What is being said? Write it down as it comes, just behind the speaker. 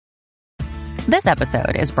This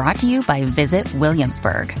episode is brought to you by Visit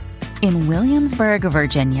Williamsburg. In Williamsburg,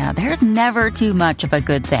 Virginia, there's never too much of a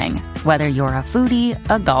good thing. Whether you're a foodie,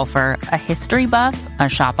 a golfer, a history buff, a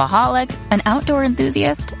shopaholic, an outdoor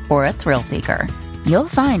enthusiast, or a thrill seeker, you'll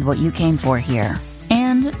find what you came for here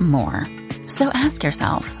and more. So ask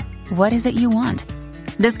yourself, what is it you want?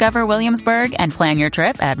 Discover Williamsburg and plan your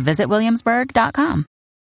trip at visitwilliamsburg.com.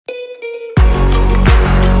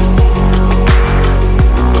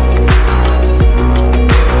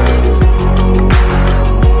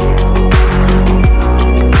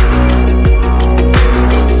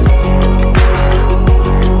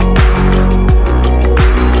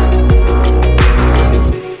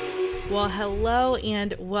 Well, hello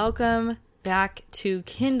and welcome back to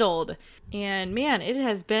Kindled. And man, it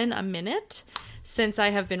has been a minute since I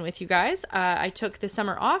have been with you guys. I took the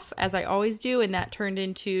summer off, as I always do, and that turned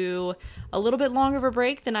into a little bit longer of a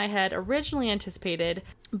break than I had originally anticipated.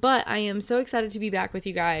 But I am so excited to be back with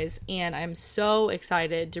you guys, and I'm so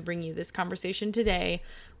excited to bring you this conversation today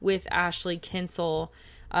with Ashley Kinsel,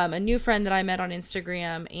 a new friend that I met on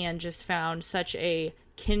Instagram and just found such a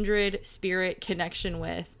kindred spirit connection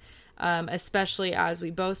with. Especially as we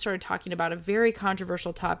both started talking about a very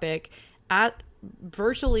controversial topic at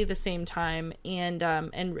virtually the same time, and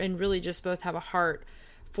really just both have a heart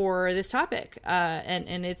for this topic.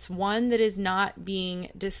 And it's one that is not being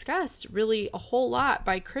discussed really a whole lot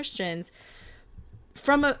by Christians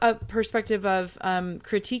from a perspective of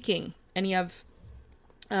critiquing any of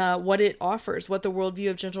what it offers, what the worldview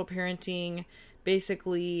of gentle parenting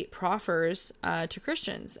basically proffers to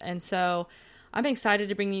Christians. And so I'm excited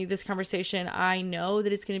to bring you this conversation. I know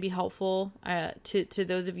that it's going to be helpful to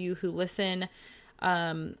those of you who listen.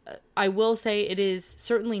 I will say it is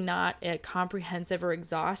certainly not a comprehensive or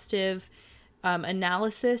exhaustive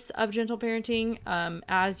analysis of gentle parenting.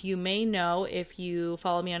 As you may know, if you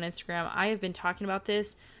follow me on Instagram, I have been talking about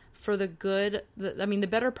this for the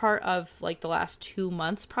better part of like the last 2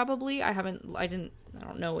 months, probably. I don't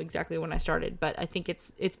know exactly when I started, but I think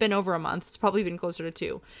it's been over a month. It's probably been closer to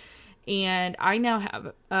 2. And I now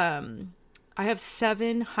have, I have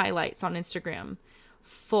 7 highlights on Instagram,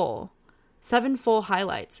 7 full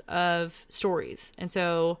highlights of stories. And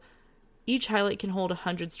so each highlight can hold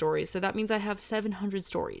 100 stories. So that means I have 700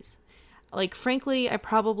 stories. Like, frankly, I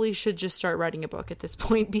probably should just start writing a book at this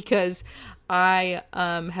point, because I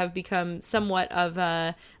have become somewhat of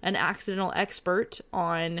an accidental expert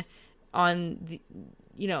on the,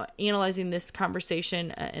 analyzing this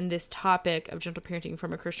conversation and this topic of gentle parenting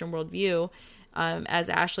from a Christian worldview, as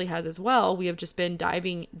Ashley has as well. We have just been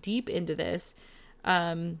diving deep into this.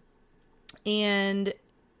 And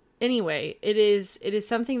anyway, it is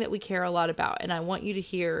something that we care a lot about. And I want you to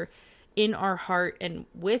hear in our heart and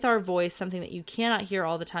with our voice something that you cannot hear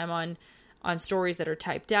all the time on stories that are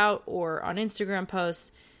typed out or on Instagram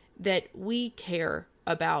posts, that we care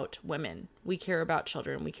about women. We care about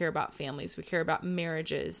children. We care about families. We care about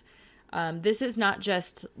marriages. This is not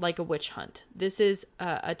just like a witch hunt. This is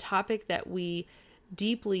a topic that we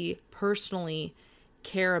deeply, personally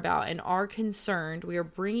care about and are concerned. We are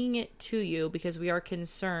bringing it to you because we are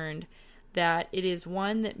concerned that it is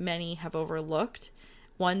one that many have overlooked,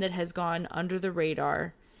 one that has gone under the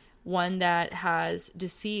radar, one that has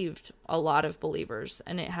deceived a lot of believers,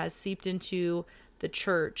 and it has seeped into the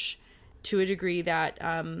church to a degree that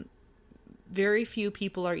very few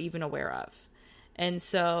people are even aware of. And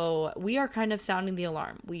so we are kind of sounding the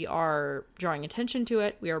alarm. We are drawing attention to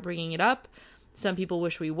it. We are bringing it up. Some people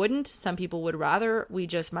wish we wouldn't. Some people would rather we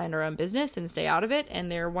just mind our own business and stay out of it.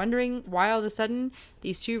 And they're wondering why all of a sudden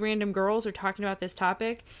these 2 random girls are talking about this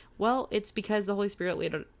topic. Well, it's because the Holy Spirit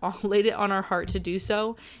laid it on our heart to do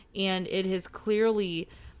so. And it has clearly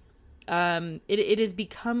it has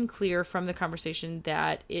become clear from the conversation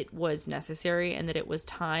that it was necessary and that it was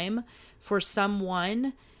time for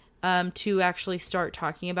someone to actually start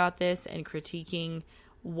talking about this and critiquing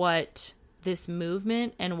what this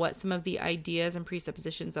movement and what some of the ideas and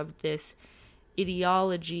presuppositions of this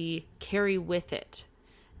ideology carry with it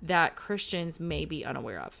that Christians may be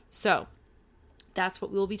unaware of. So that's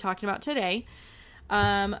what we'll be talking about today.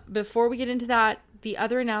 Before we get into that, the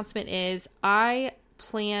other announcement is I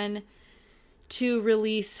plan to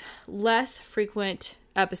release less frequent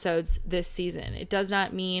episodes this season. It does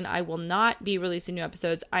not mean I will not be releasing new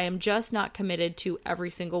episodes. I am just not committed to every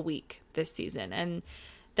single week this season. And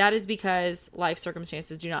that is because life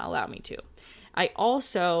circumstances do not allow me to. I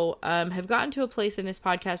also have gotten to a place in this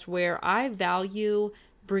podcast where I value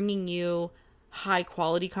bringing you high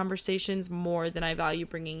quality conversations more than I value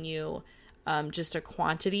bringing you just a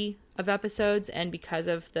quantity of episodes. And because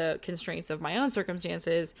of the constraints of my own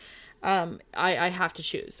circumstances, I have to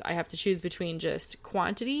choose. I have to choose between just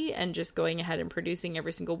quantity and just going ahead and producing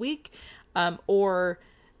every single week, or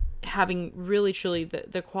having really truly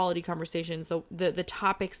the quality conversations, the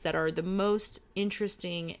topics that are the most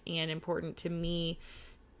interesting and important to me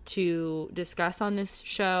to discuss on this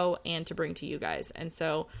show and to bring to you guys. And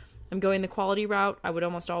so I'm going the quality route. I would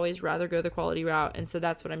almost always rather go the quality route. And so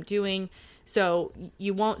that's what I'm doing. So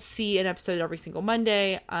you won't see an episode every single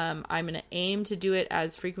Monday. I'm going to aim to do it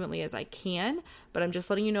as frequently as I can, but I'm just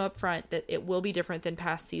letting you know up front that it will be different than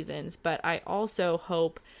past seasons. But I also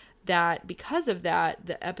hope that because of that,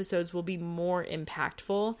 the episodes will be more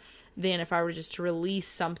impactful than if I were just to release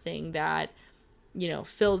something that, you know,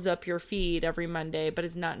 fills up your feed every Monday, but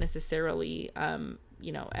is not necessarily,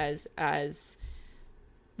 you know, as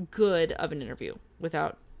good of an interview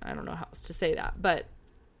without, I don't know how else to say that, but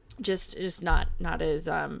just not as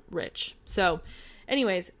rich. So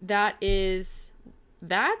anyways, that is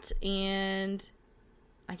that. And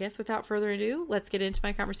I guess without further ado, let's get into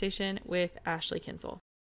my conversation with Ashley Kinsel.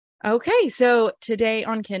 Okay, so today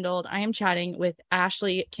on Kindled, I am chatting with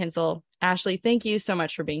Ashley Kinsel. Ashley, thank you so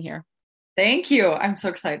much for being here. Thank you. I'm so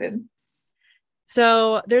excited.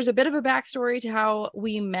 So there's a bit of a backstory to how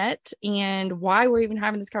we met and why we're even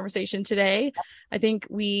having this conversation today. I think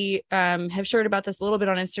we have shared about this a little bit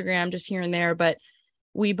on Instagram, just here and there, but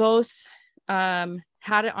we both had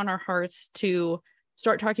it on our hearts to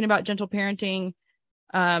start talking about gentle parenting,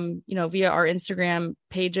 you know, via our Instagram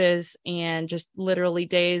pages, and just literally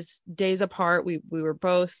days apart, we were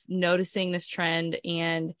both noticing this trend.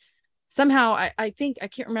 And somehow I think, I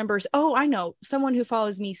can't remember. Oh, I know, someone who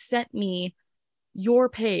follows me sent me your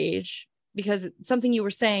page because something you were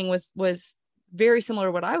saying was very similar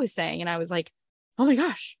to what I was saying. And I was like, oh my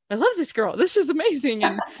gosh, I love this girl. This is amazing.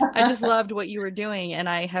 And I just loved what you were doing. And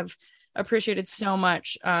I have appreciated so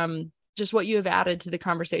much just what you have added to the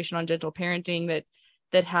conversation on gentle parenting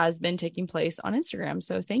that has been taking place on Instagram.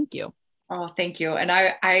 So thank you. Oh, thank you. And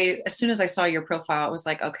I, as soon as I saw your profile, it was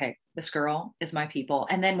like, okay, this girl is my people.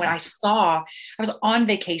 And then when I was on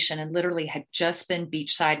vacation and literally had just been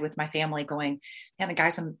beachside with my family going, man,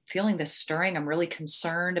 guys, I'm feeling this stirring. I'm really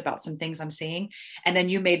concerned about some things I'm seeing. And then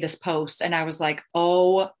you made this post and I was like,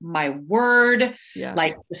 oh my word,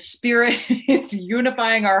 like the spirit is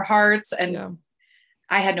unifying our hearts. And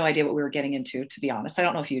I had no idea what we were getting into, to be honest. I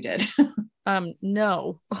don't know if you did.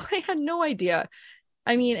 No, I had no idea.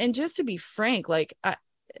 I mean, and just to be frank, like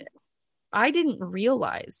I didn't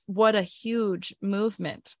realize what a huge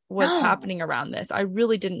movement was happening around this. I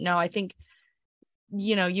really didn't know. I think,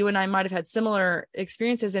 you know, you and I might have had similar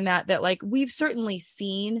experiences in that like we've certainly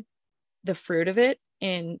seen the fruit of it,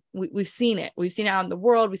 and we've seen it. We've seen it out in the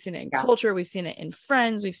world. We've seen it in culture. We've seen it in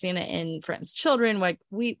friends. We've seen it in friends' children. Like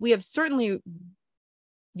we have certainly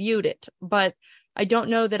viewed it, but I don't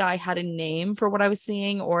know that I had a name for what I was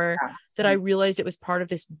seeing, or that I realized it was part of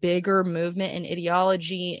this bigger movement and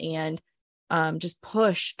ideology and just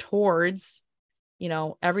push towards, you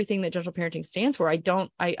know, everything that gentle parenting stands for.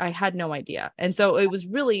 I had no idea. And so it was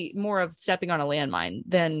really more of stepping on a landmine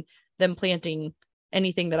than planting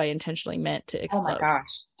anything that I intentionally meant to explode. Oh my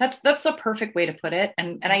gosh. That's the perfect way to put it.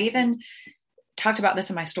 And I even talked about this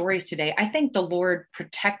in my stories today. I think the Lord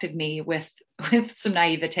protected me with some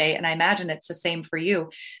naivete. And I imagine it's the same for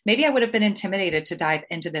you. Maybe I would have been intimidated to dive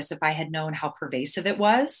into this if I had known how pervasive it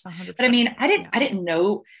was. 100%. But I mean, I didn't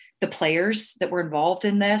know the players that were involved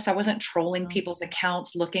in this. I wasn't trolling people's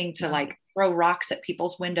accounts, looking to like throw rocks at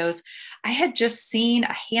people's windows. I had just seen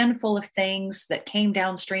a handful of things that came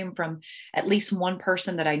downstream from at least one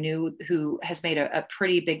person that I knew who has made a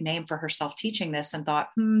pretty big name for herself teaching this, and thought,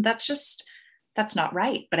 that's not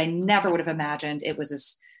right. But I never would have imagined it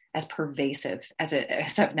was as pervasive as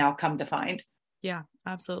I've now come to find. Yeah,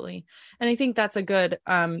 absolutely. And I think that's a good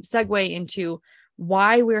segue into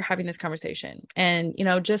why we're having this conversation. And, you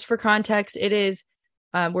know, just for context, it is,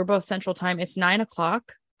 we're both Central Time. It's 9:00.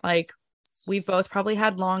 Like we've both probably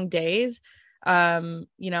had long days. You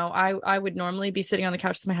know, I would normally be sitting on the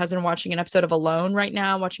couch with my husband watching an episode of Alone right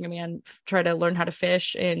now, watching a man try to learn how to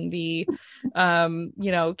fish in the,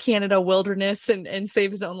 you know, Canada wilderness and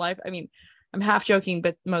save his own life. I mean, I'm half joking,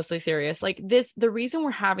 but mostly serious. Like the reason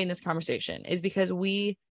we're having this conversation is because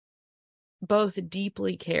we both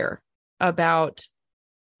deeply care about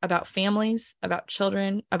families, about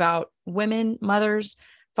children, about women, mothers,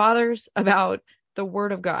 fathers, about the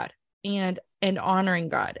word of God and honoring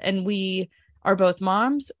God. And we are both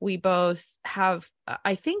moms. We both have,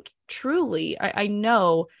 I think truly, I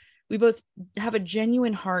know we both have a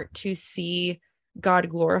genuine heart to see God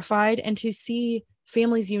glorified and to see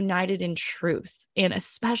families united in truth. And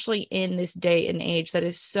especially in this day and age that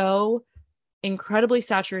is so incredibly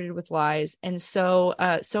saturated with lies and so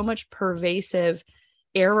much pervasive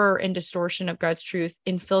error and distortion of God's truth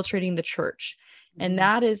infiltrating the church. And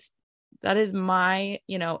that is my,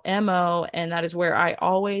 MO. And that is where I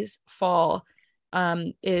always fall,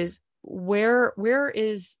 is where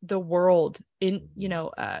is the world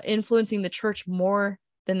influencing the church more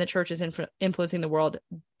than the church is influencing the world.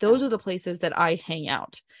 Those are the places that I hang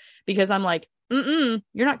out, because I'm like, you're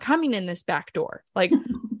not coming in this back door. Like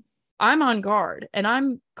I'm on guard and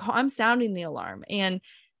I'm sounding the alarm. And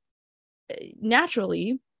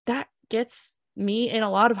naturally that gets me in a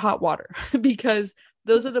lot of hot water because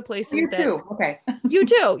those are the places you too. Okay. You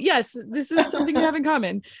too. Yes. This is something we have in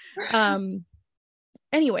common.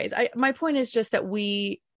 Anyways, my point is just that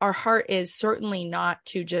our heart is certainly not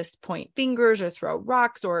to just point fingers or throw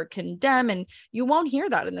rocks or condemn. And you won't hear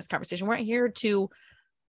that in this conversation. We're not here to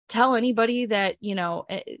tell anybody that,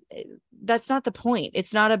 that's not the point.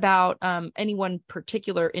 It's not about any one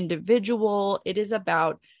particular individual. It is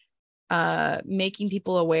about making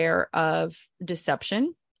people aware of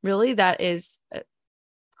deception, really, that is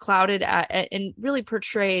clouded and really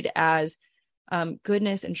portrayed as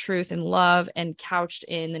goodness and truth and love and couched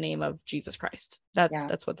in the name of Jesus Christ.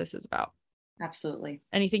 That's what this is about. Absolutely.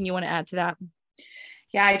 Anything you want to add to that?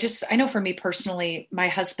 Yeah, I know for me personally, my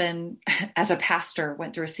husband as a pastor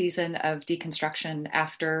went through a season of deconstruction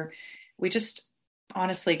after we just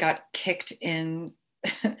honestly got kicked in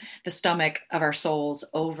the stomach of our souls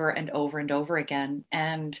over and over and over again.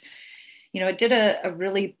 And, it did a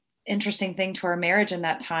really interesting thing to our marriage in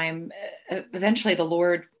that time. Eventually the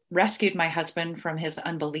Lord rescued my husband from his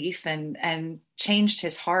unbelief and changed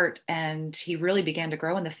his heart. And he really began to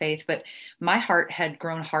grow in the faith, but my heart had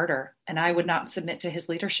grown harder and I would not submit to his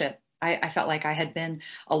leadership. I felt like I had been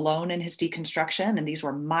alone in his deconstruction and these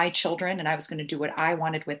were my children and I was going to do what I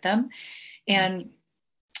wanted with them. And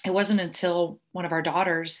it wasn't until one of our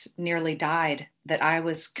daughters nearly died that I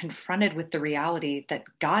was confronted with the reality that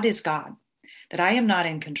God is God, that I am not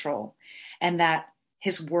in control, and that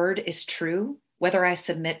his word is true, whether I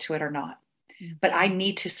submit to it or not. But I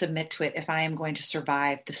need to submit to it if I am going to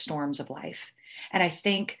survive the storms of life. And I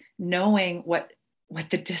think knowing what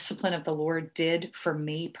the discipline of the Lord did for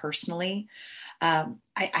me personally,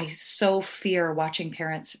 I so fear watching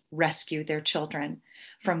parents rescue their children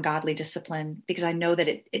from godly discipline, because I know that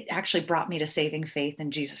it actually brought me to saving faith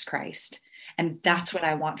in Jesus Christ. And that's what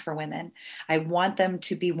I want for women. I want them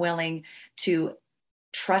to be willing to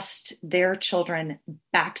trust their children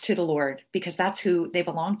back to the Lord, because that's who they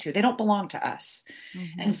belong to. They don't belong to us.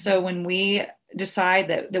 And so when we decide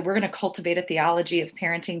that we're going to cultivate a theology of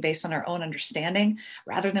parenting based on our own understanding,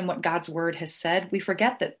 rather than what God's word has said, we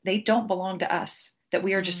forget that they don't belong to us, that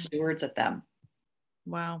we are just stewards of them.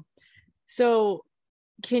 Wow. So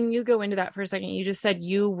can you go into that for a second? You just said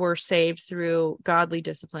you were saved through godly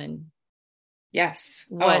discipline. Yes.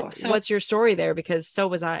 What's your story there? Because so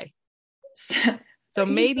was I. So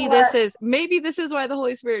maybe this is why the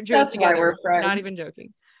Holy Spirit drew us together. Not even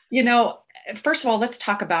joking. First of all, let's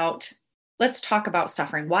talk about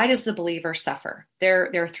suffering. Why does the believer suffer? There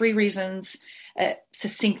are three reasons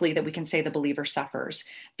succinctly that we can say the believer suffers: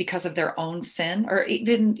 because of their own sin, or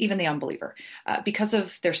even the unbeliever, because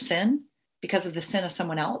of their sin, because of the sin of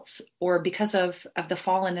someone else, or because of the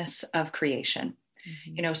fallenness of creation.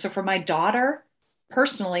 So for my daughter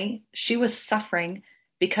personally, she was suffering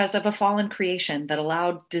because of a fallen creation that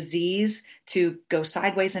allowed disease to go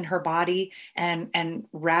sideways in her body and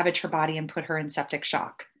ravage her body and put her in septic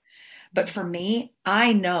shock. But for me,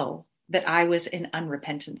 I know that I was in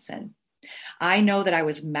unrepentant sin. I know that I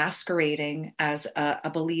was masquerading as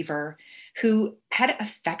a believer who had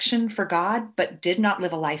affection for God, but did not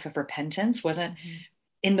live a life of repentance, wasn't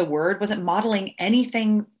in the word, wasn't modeling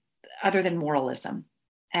anything other than moralism.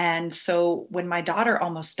 And so when my daughter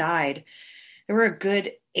almost died, there were a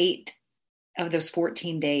good 8 of those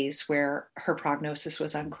 14 days where her prognosis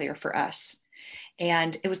was unclear for us.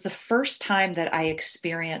 And it was the first time that I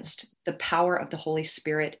experienced the power of the Holy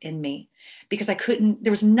Spirit in me, because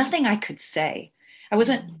there was nothing I could say. I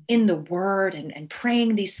wasn't in the word and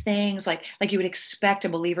praying these things like you would expect a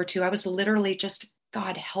believer to. I was literally just,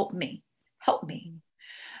 God, help me.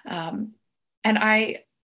 And I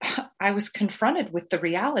was confronted with the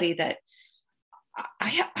reality that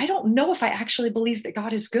I don't know if I actually believe that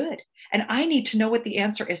God is good. And I need to know what the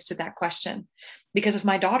answer is to that question. Because if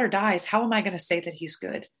my daughter dies, how am I going to say that he's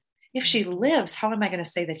good? If she lives, how am I going to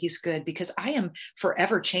say that he's good? Because I am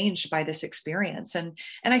forever changed by this experience. And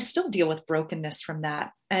I still deal with brokenness from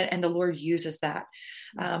that. And the Lord uses that.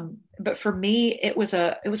 But for me, it was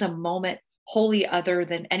a moment wholly other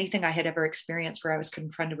than anything I had ever experienced, where I was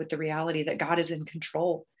confronted with the reality that God is in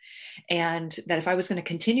control. And that if I was going to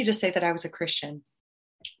continue to say that I was a Christian,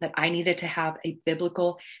 that I needed to have a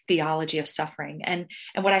biblical theology of suffering. And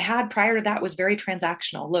what I had prior to that was very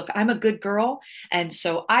transactional. Look, I'm a good girl, and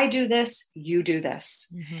so I do this, you do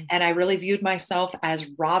this. Mm-hmm. And I really viewed myself as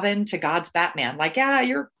Robin to God's Batman. Like, yeah,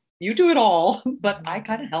 you do it all, but mm-hmm. I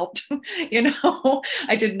kind of helped.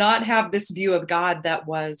 I did not have this view of God that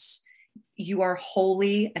was, you are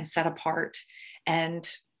holy and set apart, and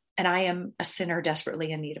I am a sinner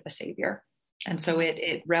desperately in need of a savior. And so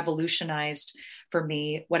it revolutionized for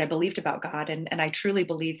me what I believed about God. And I truly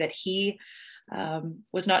believe that he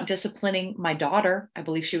was not disciplining my daughter. I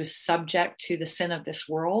believe she was subject to the sin of this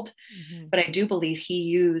world. Mm-hmm. But I do believe he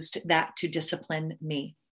used that to discipline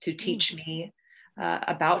me, to teach me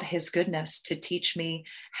about his goodness, to teach me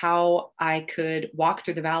how I could walk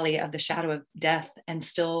through the valley of the shadow of death and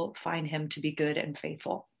still find him to be good and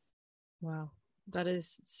faithful. Wow, that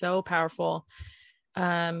is so powerful.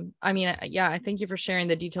 I thank you for sharing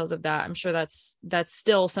the details of that. I'm sure that's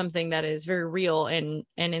still something that is very real and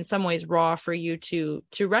in some ways raw for you to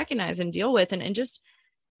recognize and deal with. And just,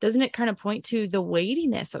 doesn't it kind of point to the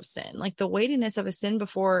weightiness of sin, like the weightiness of a sin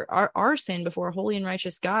before our sin before a holy and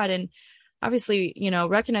righteous God? And obviously,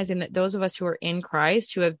 recognizing that those of us who are in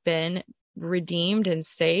Christ, who have been redeemed and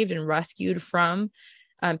saved and rescued from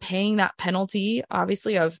paying that penalty,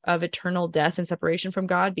 obviously, of eternal death and separation from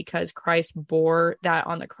God, because Christ bore that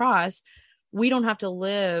on the cross, we don't have to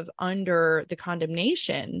live under the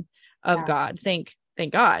condemnation of God. Thank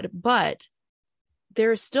God. But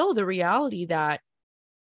there's still the reality that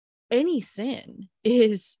any sin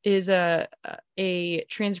is a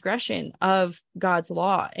transgression of God's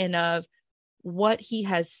law and of what he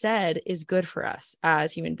has said is good for us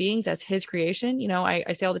as human beings, as his creation.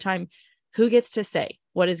 I say all the time, who gets to say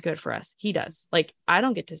what is good for us? He does. Like, I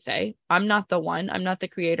don't get to say. I'm not the one. I'm not the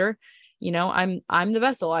creator. I'm the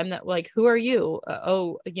vessel. I'm the, like, who are you?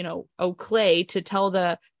 Clay, to tell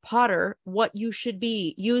the potter what you should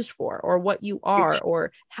be used for, or what you are,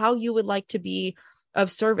 or how you would like to be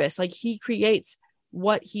of service. Like, he creates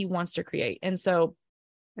what he wants to create. And so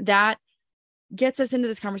that gets us into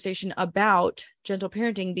this conversation about gentle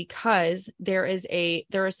parenting, because there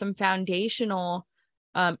are some foundational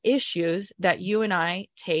issues that you and I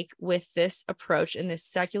take with this approach and this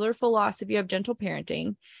secular philosophy of gentle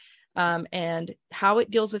parenting, and how it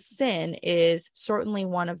deals with sin is certainly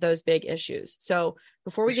one of those big issues. So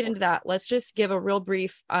before we get into that, let's just give a real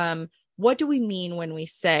brief, what do we mean when we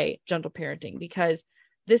say gentle parenting? Because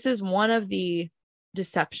this is one of the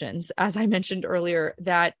deceptions, as I mentioned earlier,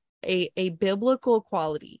 that a biblical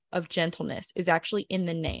quality of gentleness is actually in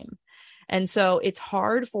the name. And so it's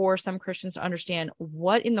hard for some Christians to understand,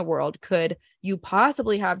 what in the world could you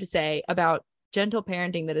possibly have to say about gentle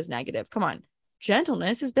parenting that is negative? Come on.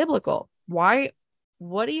 Gentleness is biblical. Why?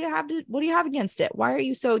 What do you have against it? Why are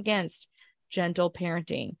you so against gentle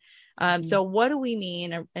parenting? So what do we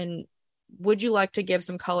mean? And would you like to give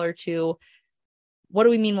some color to what do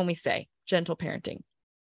we mean when we say gentle parenting?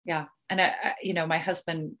 Yeah. And my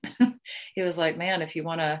husband, he was like, man, if you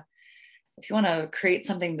want to create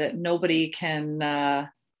something that nobody can,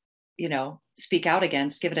 speak out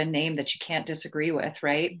against, give it a name that you can't disagree with.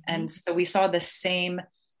 Right. Mm-hmm. And so we saw the same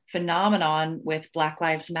phenomenon with Black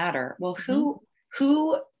Lives Matter. Well, who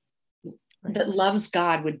right. that loves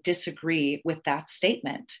God would disagree with that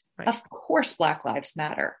statement? Right. Of course, Black Lives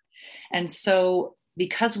Matter. And so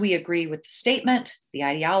because we agree with the statement, the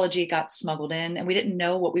ideology got smuggled in, and we didn't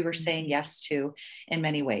know what we were saying yes to in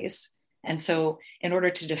many ways. And so in order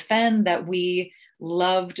to defend that we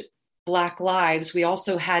loved Black lives, we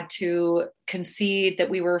also had to concede that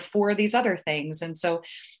we were for these other things. And so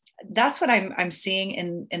that's what I'm seeing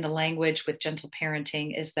in the language with gentle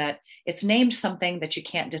parenting, is that it's named something that you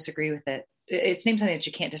can't disagree with it. It's named something that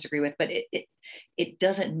you can't disagree with, but it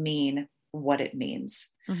doesn't mean what it means.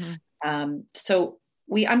 Mm-hmm. So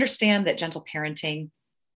we understand that gentle parenting,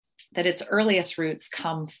 that its earliest roots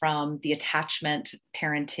come from the attachment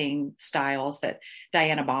parenting styles that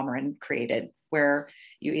Diana Baumering created, where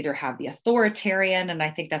you either have the authoritarian, and I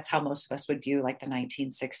think that's how most of us would view like the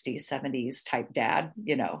 1960s, 70s type dad,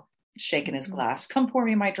 shaking his glass, come pour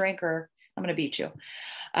me my drink or I'm going to beat you.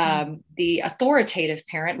 The authoritative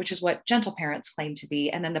parent, which is what gentle parents claim to be,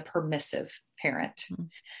 and then the permissive parent. Mm-hmm.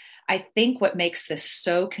 I think what makes this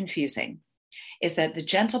so confusing is that the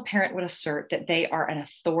gentle parent would assert that they are an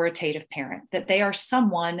authoritative parent, that they are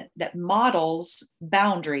someone that models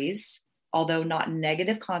boundaries, although not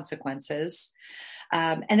negative consequences,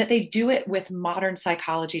 and that they do it with modern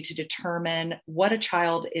psychology to determine what a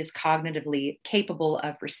child is cognitively capable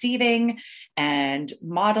of receiving and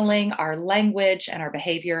modeling our language and our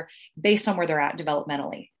behavior based on where they're at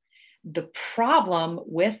developmentally. The problem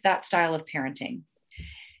with that style of parenting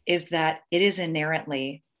is that it is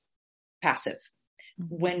inherently passive.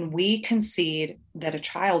 When we concede that a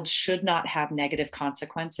child should not have negative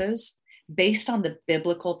consequences based on the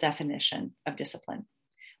biblical definition of discipline,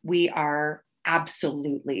 we are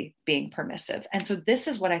absolutely being permissive. And so this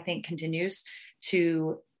is what I think continues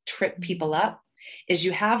to trip people up, is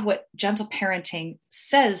you have what gentle parenting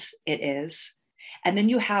says it is, and then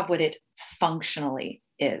you have what it functionally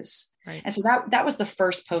is. Right. And so that was the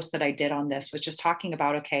first post that I did on this, was just talking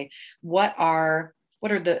about, okay, what are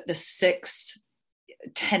the 6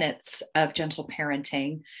 tenets of gentle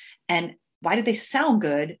parenting, and why do they sound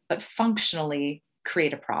good, but functionally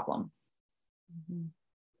create a problem?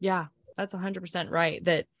 Yeah, that's 100% right.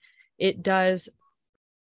 That it does.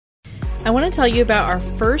 I want to tell you about our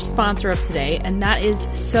first sponsor of today, and that is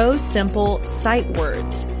So Simple Sight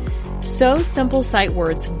Words. So Simple Sight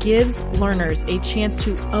Words gives learners a chance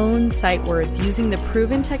to own sight words using the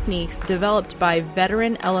proven techniques developed by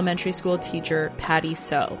veteran elementary school teacher Patty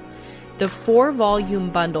So. The 4-volume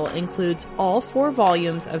bundle includes all 4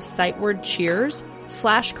 volumes of sight word cheers,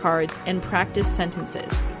 flashcards, and practice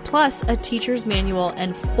sentences, plus a teacher's manual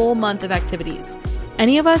and full month of activities.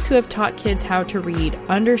 Any of us who have taught kids how to read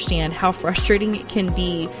understand how frustrating it can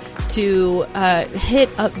be to hit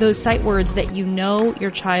up those sight words that you know your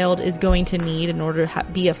child is going to need in order to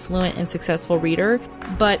be a fluent and successful reader,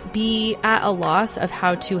 but be at a loss of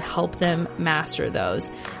how to help them master those.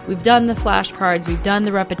 We've done the flashcards, we've done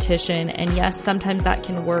the repetition, and yes, sometimes that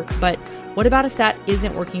can work, but what about if that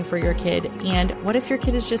isn't working for your kid? And what if your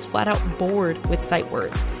kid is just flat out bored with sight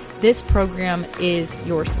words? This program is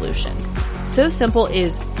your solution. So Simple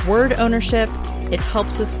is word ownership, it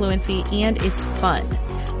helps with fluency, and it's fun.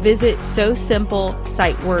 Visit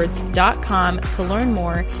SoSimpleSightWords.com to learn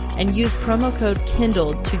more and use promo code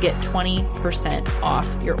Kindled to get 20%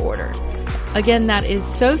 off your order. Again, that is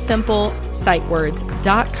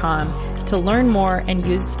SoSimpleSightWords.com to learn more and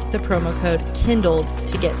use the promo code Kindled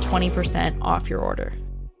to get 20% off your order.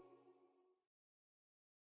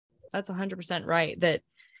 That's 100% right. That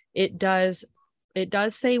it does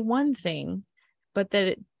say one thing, but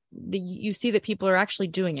that you see that people are actually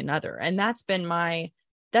doing another. And that's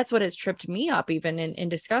what has tripped me up even in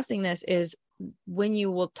discussing this, is when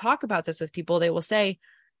you will talk about this with people, they will say,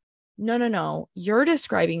 no, you're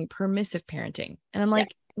describing permissive parenting. And I'm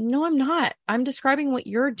like, no, I'm not. I'm describing what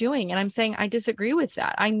you're doing. And I'm saying, I disagree with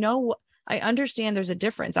that. I understand there's a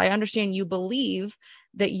difference. I understand you believe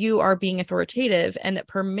that you are being authoritative and that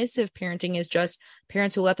permissive parenting is just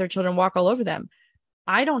parents who let their children walk all over them.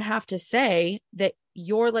 I don't have to say that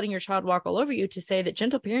you're letting your child walk all over you to say that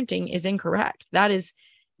gentle parenting is incorrect. That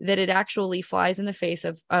it actually flies in the face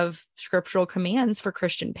of scriptural commands for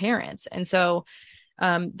Christian parents. And so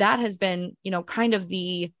that has been, kind of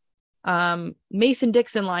the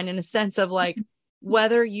Mason-Dixon line, in a sense of like,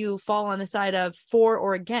 whether you fall on the side of for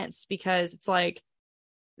or against, because it's like,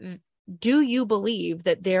 do you believe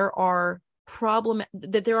that there are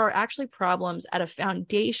actually problems at a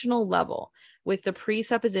foundational level with the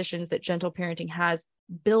presuppositions that gentle parenting has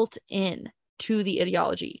built in to the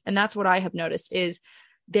ideology? And that's what I have noticed, is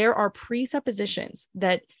there are presuppositions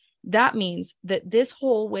that means that this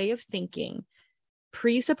whole way of thinking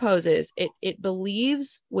presupposes it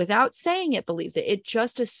believes, without saying it believes it, it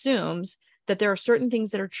just assumes that there are certain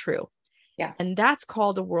things that are true. Yeah. And that's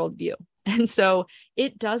called a worldview. And so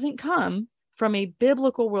it doesn't come from a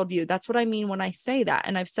biblical worldview. That's what I mean when I say that.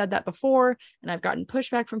 And I've said that before, and I've gotten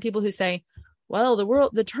pushback from people who say, well,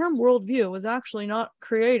 the term worldview was actually not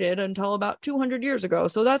created until about 200 years ago.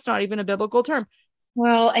 So that's not even a biblical term.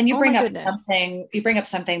 Well, and you bring up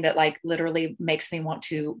something that like literally makes me want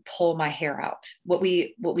to pull my hair out. What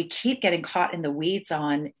we keep getting caught in the weeds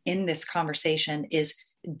on in this conversation is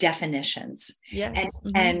definitions. Yes.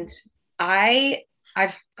 And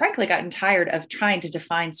I've frankly gotten tired of trying to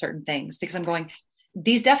define certain things, because I'm going,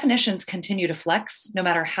 these definitions continue to flex no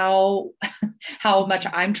matter how much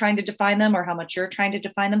I'm trying to define them or how much you're trying to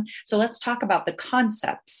define them. So let's talk about the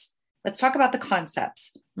concepts.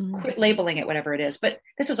 Quit labeling it whatever it is. But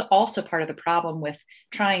this is also part of the problem with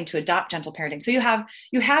trying to adopt gentle parenting. So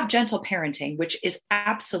you have gentle parenting, which is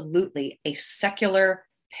absolutely a secular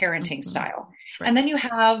parenting style. Right. And then you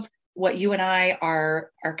have what you and I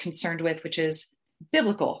are concerned with, which is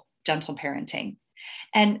biblical gentle parenting.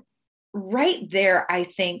 And right there, I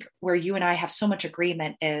think where you and I have so much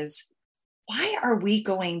agreement is why are we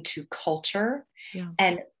going to culture Yeah.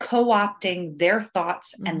 and co-opting their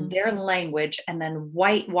thoughts Mm-hmm. and their language and then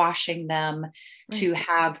whitewashing them to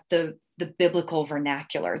have the biblical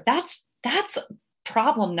vernacular? That's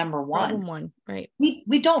problem number one. Problem one, right?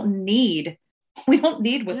 We don't need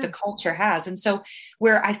what the culture has. And so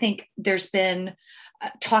where I think there's been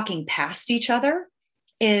talking past each other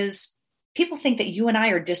is people think that you and I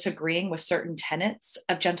are disagreeing with certain tenets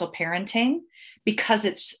of gentle parenting because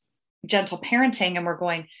it's gentle parenting, and we're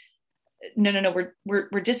going, no,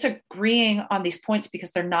 we're disagreeing on these points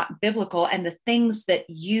because they're not biblical, and the things that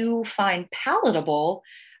you find palatable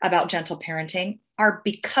about gentle parenting are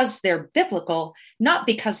because they're biblical, not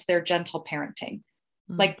because they're gentle parenting.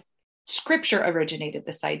 Mm-hmm. Like scripture originated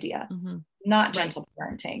this idea, mm-hmm. not gentle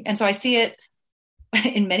parenting. And so I see it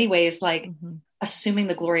in many ways like mm-hmm. assuming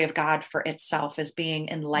the glory of God for itself as being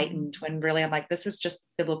enlightened, mm-hmm. when really I'm like, this is just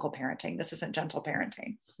biblical parenting. This isn't gentle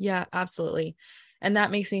parenting. Yeah, absolutely. And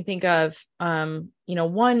that makes me think of, one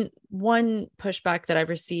pushback that I've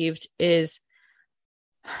received is,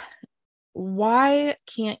 why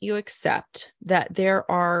can't you accept that there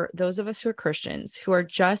are those of us who are Christians who are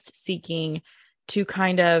just seeking to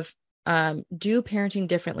kind of do parenting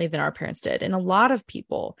differently than our parents did? And a lot of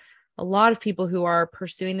people who are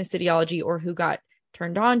pursuing this ideology, or who got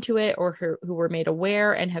turned on to it, or who were made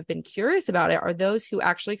aware and have been curious about it, are those who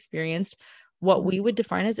actually experienced what we would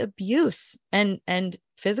define as abuse and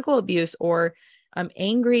physical abuse, or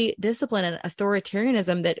angry discipline and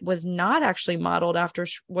authoritarianism that was not actually modeled after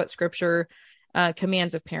what scripture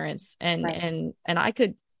commands of parents. And, right. and I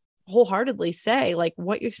could wholeheartedly say, like,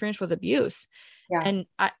 what you experienced was abuse. Yeah.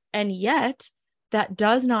 And yet that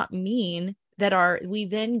does not mean that we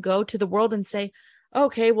then go to the world and say,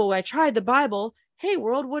 okay, well, I tried the Bible. Hey,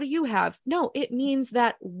 world, what do you have? No, it means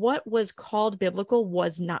that what was called biblical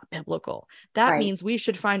was not biblical. That means we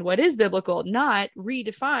should find what is biblical, not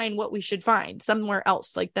redefine what we should find somewhere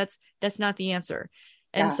else. Like that's not the answer.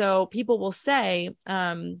 And so people will say,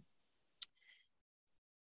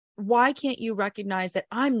 why can't you recognize that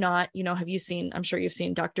I'm not, I'm sure you've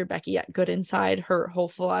seen Dr. Becky at Good Inside, her whole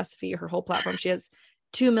philosophy, her whole platform. She has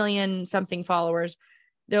 2 million something followers.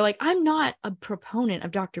 They're like, I'm not a proponent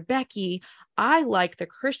of Dr. Becky. I like the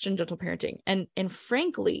Christian gentle parenting. And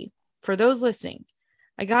frankly, for those listening,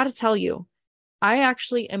 I got to tell you, I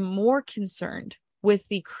actually am more concerned with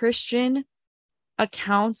the Christian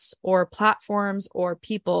accounts or platforms or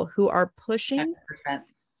people who are pushing 100%.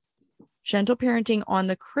 Gentle parenting on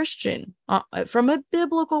the Christian, from a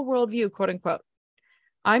biblical worldview, quote unquote.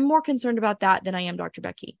 I'm more concerned about that than I am Dr.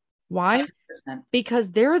 Becky. Why? 100%.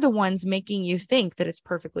 Because they're the ones making you think that it's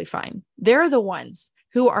perfectly fine. They're the ones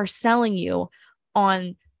who are selling you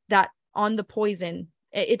on the poison.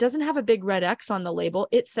 It doesn't have a big red X on the label.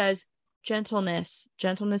 It says gentleness.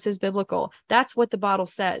 Gentleness is biblical. That's what the bottle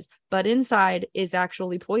says, but inside is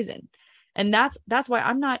actually poison. And that's why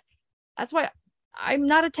I'm not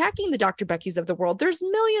attacking the Dr. Beckys of the world. There's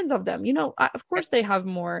millions of them. Of course they have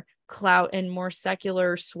more clout and more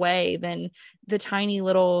secular sway than the tiny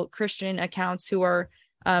little Christian accounts who are,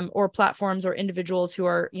 or platforms or individuals who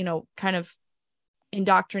are, kind of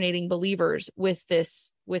indoctrinating believers with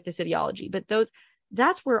this ideology. But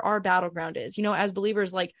that's where our battleground is, as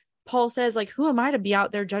believers. Like Paul says, like, who am I to be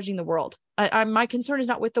out there judging the world? My concern is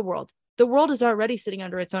not with the world. The world is already sitting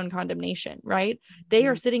under its own condemnation, right? Mm-hmm. They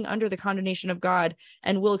are sitting under the condemnation of God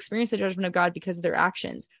and will experience the judgment of God because of their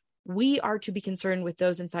actions. We are to be concerned with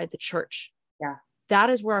those inside the church. Yeah.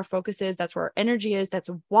 That is where our focus is. That's where our energy is. That's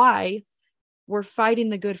why we're fighting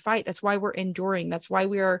the good fight. That's why we're enduring. That's why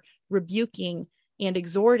we are rebuking and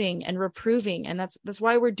exhorting and reproving. And that's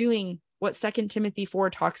why we're doing what 2 Timothy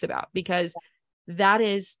 4 talks about, because that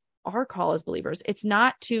is our call as believers. It's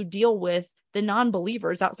not to deal with the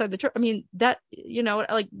non-believers outside the church. I mean, that,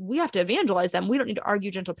 like, we have to evangelize them. We don't need to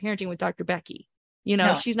argue gentle parenting with Dr. Becky.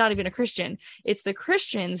 No. She's not even a Christian. It's the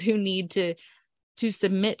Christians who need to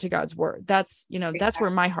submit to God's word. That's, exactly. That's where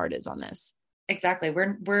my heart is on this. Exactly.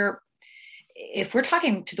 If we're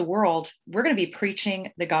talking to the world, we're going to be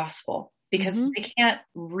preaching the gospel, because mm-hmm. they can't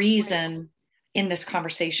reason in this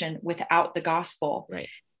conversation without the gospel. Right.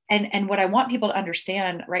 And what I want people to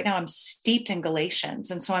understand right now, I'm steeped in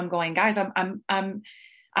Galatians. And so I'm going, guys,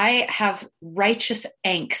 I have righteous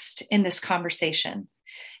angst in this conversation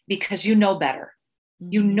because you know better.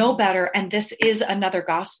 Mm-hmm. You know better. And this is another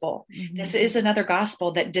gospel. Mm-hmm. This is another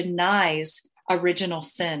gospel that denies original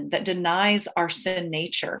sin, that denies our sin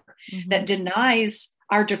nature, mm-hmm. that denies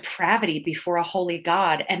our depravity before a holy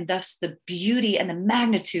God, and thus the beauty and the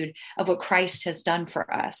magnitude of what Christ has done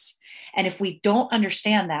for us. And if we don't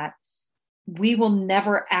understand that, we will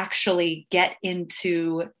never actually get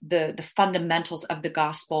into the fundamentals of the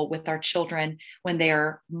gospel with our children when they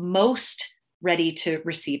are most ready to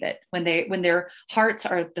receive it, when their hearts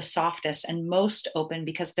are the softest and most open,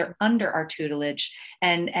 because they're under our tutelage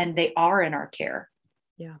and they are in our care.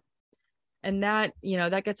 Yeah. And that,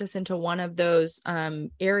 that gets us into one of those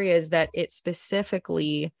areas that it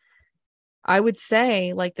specifically, I would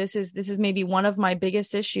say, like, this is maybe one of my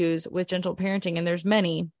biggest issues with gentle parenting, and there's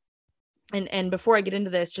many. And before I get into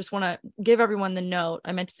this, just want to give everyone the note.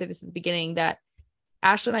 I meant to say this at the beginning, that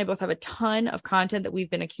Ashley and I both have a ton of content that we've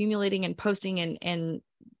been accumulating and posting and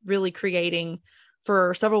really creating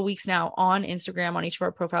for several weeks now on Instagram, on each of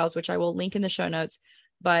our profiles, which I will link in the show notes.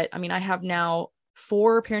 But I mean, I have now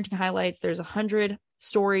 4 parenting highlights. There's 100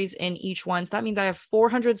 stories in each one. So that means I have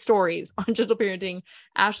 400 stories on gentle parenting.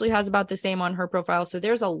 Ashley has about the same on her profile. So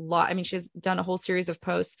there's a lot. I mean, she's done a whole series of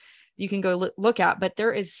posts you can go look at, but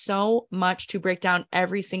there is so much to break down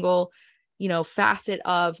every single, facet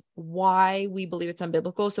of why we believe it's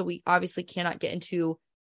unbiblical. So we obviously cannot get into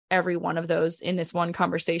every one of those in this one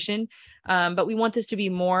conversation. But we want this to be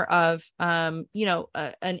more of, an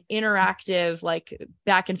interactive, like,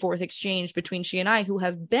 back and forth exchange between she and I, who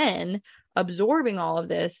have been absorbing all of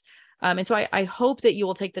this. And so I hope that you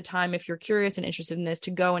will take the time, if you're curious and interested in this,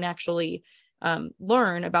 to go and actually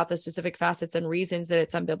learn about the specific facets and reasons that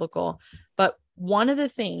it's unbiblical. But one of the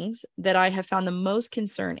things that I have found the most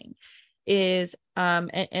concerning is,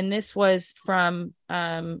 and this was from,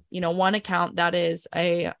 one account that is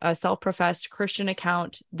a self-professed Christian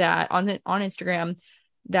account that on Instagram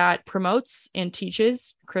that promotes and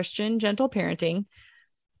teaches Christian gentle parenting.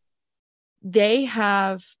 They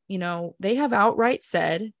have outright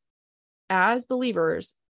said, as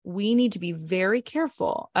believers, we need to be very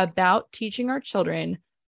careful about teaching our children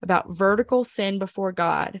about vertical sin before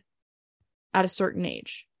God at a certain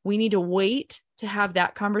age. We need to wait to have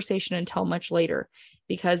that conversation until much later,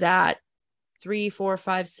 because at 3, 4,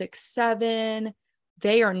 5, 6, 7,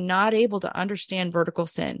 they are not able to understand vertical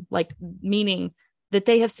sin, like meaning that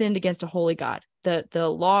they have sinned against a holy God, the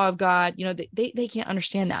law of God. They can't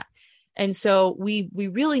understand that. And so we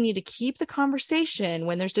really need to keep the conversation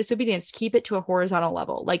when there's disobedience, keep it to a horizontal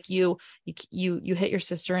level. Like you hit your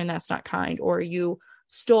sister and that's not kind, or you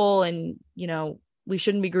stole and, we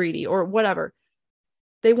shouldn't be greedy or whatever.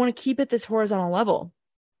 They want to keep it this horizontal level.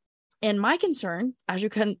 And my concern, as you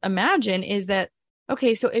can imagine, is that,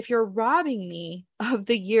 okay, so if you're robbing me of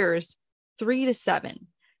the years 3 to 7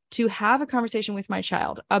 to have a conversation with my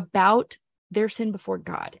child about their sin before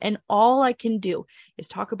God, and all I can do is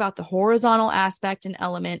talk about the horizontal aspect and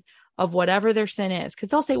element of whatever their sin is, because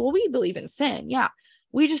they'll say, well, we believe in sin. Yeah.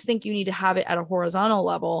 We just think you need to have it at a horizontal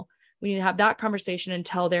level. We need to have that conversation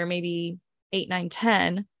until they're maybe 8, 9,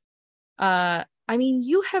 10. I mean,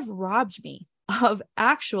 you have robbed me of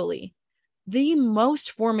actually the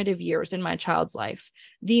most formative years in my child's life,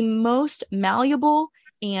 the most malleable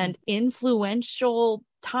and influential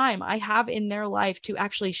time I have in their life to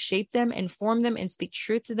actually shape them and form them and speak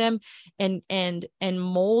truth to them and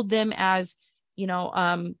mold them as,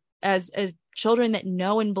 as children that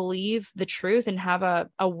know and believe the truth and have a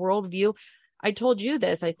worldview. I told you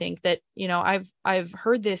this, I think that, I've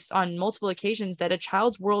heard this on multiple occasions, that a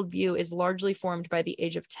child's worldview is largely formed by the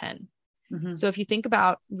age of 10. Mm-hmm. So if you think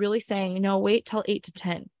about really saying, no, wait till 8 to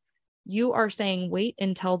 10, you are saying wait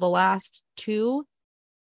until the last 2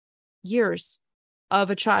 years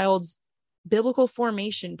of a child's biblical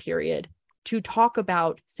formation period to talk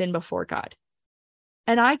about sin before God.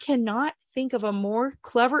 And I cannot think of a more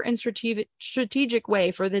clever and strategic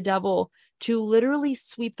way for the devil to literally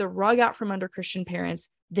sweep the rug out from under Christian parents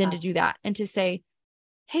than to do that and to say,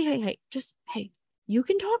 hey, you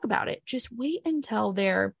can talk about it. Just wait until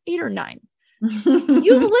they're 8 or 9.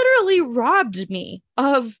 You literally robbed me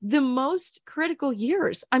of the most critical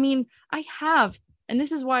years. I mean, I have, and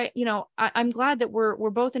this is why, I'm glad that we're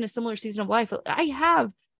both in a similar season of life. I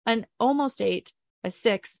have an almost 8, a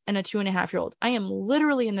 6, and a 2.5-year-old. I am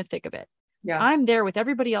literally in the thick of it. Yeah. I'm there with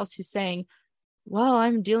everybody else who's saying, well,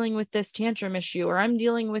 I'm dealing with this tantrum issue, or I'm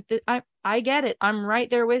dealing with it. I get it. I'm right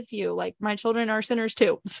there with you. Like, my children are sinners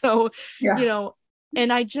too. So,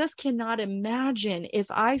 and I just cannot imagine if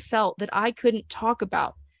I felt that I couldn't talk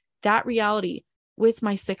about that reality with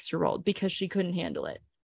my 6-year-old because she couldn't handle it.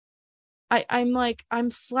 I'm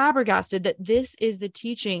flabbergasted that this is the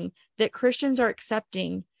teaching that Christians are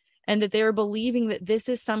accepting, and that they are believing that this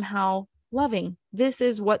is somehow loving. This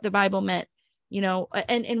is what the Bible meant,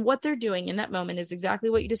 and what they're doing in that moment is exactly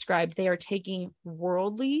what you described. They are taking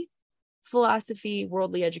worldly philosophy,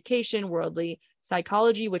 worldly education, worldly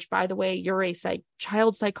psychology, which, by the way, you're a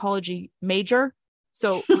child psychology major.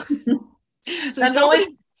 So So That's nobody, always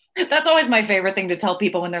that's always my favorite thing to tell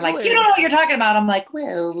people when they're like, you don't know hilarious. what you're talking about. I'm like,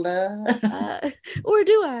 well, Or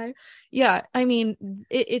do I? Yeah. I mean,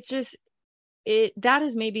 it's just, that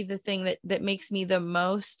is maybe the thing that makes me the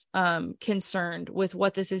most concerned with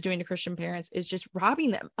what this is doing to Christian parents, is just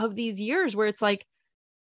robbing them of these years where it's like,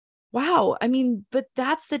 wow, I mean, but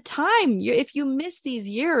that's the time. If you miss these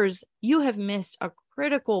years, you have missed a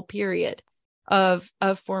critical period of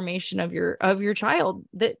formation of your child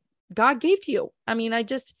that God gave to you. I mean,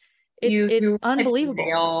 it's you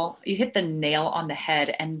unbelievable. you hit the nail on the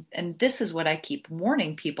head, and this is what I keep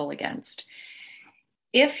warning people against.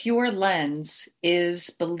 If your lens is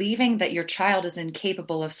believing that your child is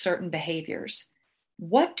incapable of certain behaviors,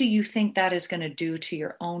 what do you think that is going to do to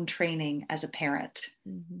your own training as a parent?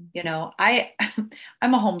 Mm-hmm. You know, I'm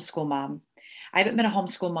a homeschool mom. I haven't been a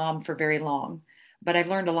homeschool mom for very long, but I've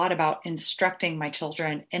learned a lot about instructing my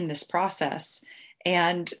children in this process.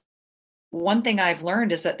 And one thing I've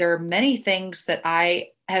learned is that there are many things that I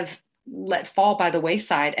have let fall by the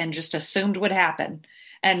wayside and just assumed would happen.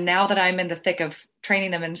 And now that I'm in the thick of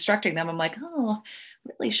training them and instructing them, I'm like, oh,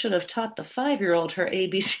 really should have taught the 5-year-old her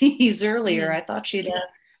ABCs earlier. Mm-hmm. I thought she'd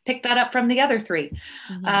pick that up from the other three.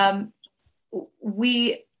 Mm-hmm.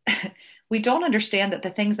 We we don't understand that the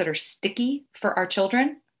things that are sticky for our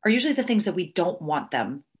children are usually the things that we don't want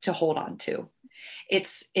them to hold on to.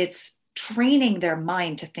 It's training their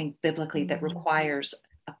mind to think biblically that requires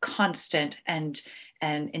a constant and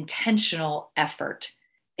intentional effort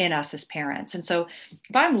in us as parents. And so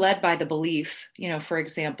if I'm led by the belief, for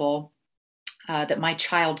example, that my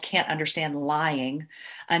child can't understand lying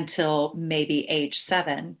until maybe age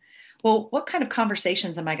 7, well, what kind of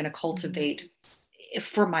conversations am I going to cultivate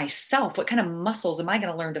for myself? What kind of muscles am I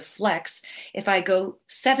going to learn to flex if I go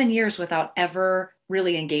 7 years without ever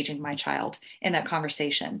really engaging my child in that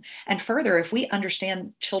conversation? And further, if we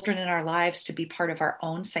understand children in our lives to be part of our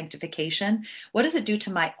own sanctification, what does it do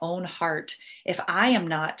to my own heart if I am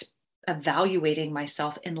not evaluating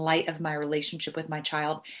myself in light of my relationship with my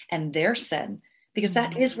child and their sin? Because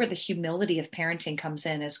that is where the humility of parenting comes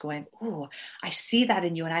in, is going, oh, I see that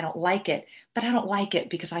in you and I don't like it, but I don't like it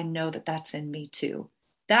because I know that that's in me too.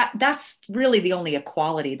 That's really the only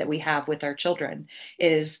equality that we have with our children,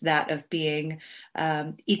 is that of being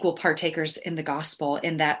equal partakers in the gospel,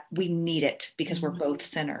 in that we need it because we're both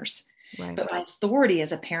sinners. Right. But my authority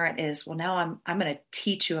as a parent is, well, now I'm going to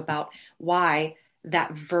teach you about why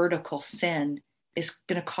that vertical sin is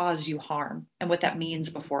going to cause you harm and what that means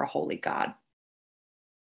before a holy God.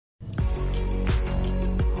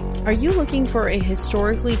 Are you looking for a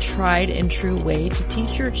historically tried and true way to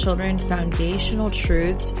teach your children foundational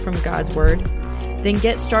truths from God's Word? Then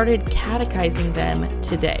get started catechizing them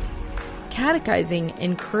today. Catechizing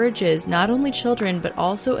encourages not only children but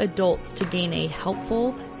also adults to gain a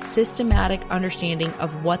helpful, systematic understanding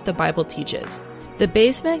of what the Bible teaches. The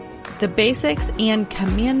basics and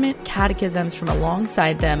commandment catechisms from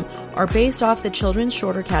alongside them are based off the children's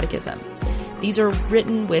shorter catechism. These are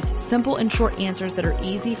written with simple and short answers that are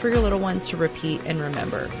easy for your little ones to repeat and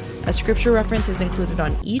remember. A scripture reference is included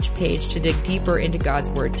on each page to dig deeper into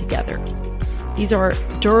God's Word together. These are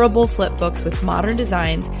durable flip books with modern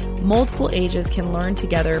designs. Multiple ages can learn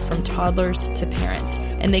together, from toddlers to parents,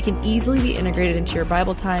 and they can easily be integrated into your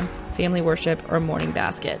Bible time, family worship, or morning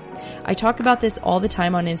basket. I talk about this all the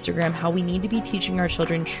time on Instagram, how we need to be teaching our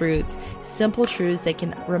children truths, simple truths they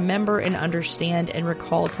can remember and understand and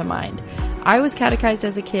recall to mind. I was catechized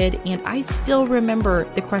as a kid, and I still remember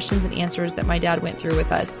the questions and answers that my dad went through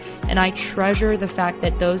with us. And I treasure the fact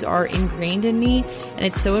that those are ingrained in me, and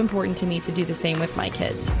it's so important to me to do the same with my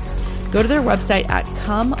kids. Go to their website at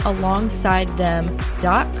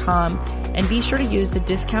comealongsidethem.com and be sure to use the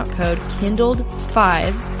discount code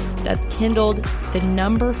KINDLED5. That's Kindled, the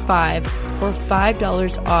number 5, for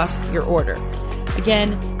 $5 off your order.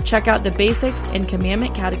 Again, check out the basics and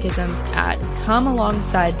commandment catechisms at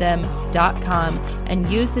comealongsidethem.com and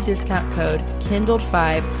use the discount code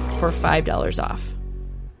KINDLED5 for $5 off.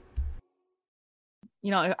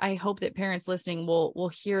 I hope that parents listening will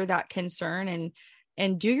hear that concern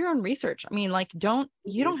and do your own research. I mean,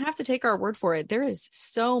 you don't have to take our word for it. There is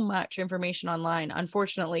so much information online,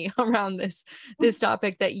 unfortunately, around this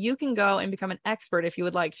topic, that you can go and become an expert if you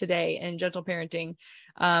would like today in gentle parenting.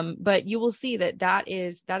 But you will see that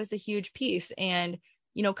is a huge piece. And,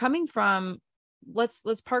 coming from, let's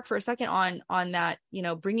park for a second on that,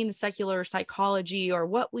 bringing the secular psychology or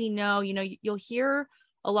what we know, you'll hear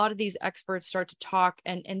a lot of these experts start to talk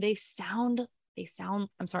and they sound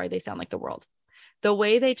like the world. The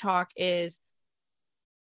way they talk is,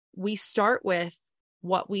 we start with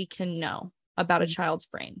what we can know about a child's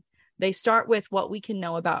brain. They start with what we can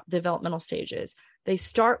know about developmental stages. They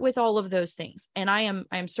start with all of those things. And I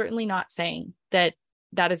am certainly not saying that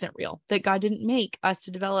that isn't real, that God didn't make us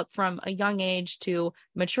to develop from a young age to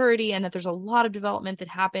maturity, and that there's a lot of development that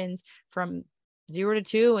happens from 0 to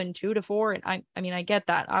 2 and 2 to 4. And I mean, I get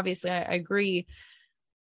that. Obviously, I agree.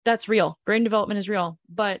 That's real. Brain development is real,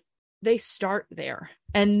 but they start there.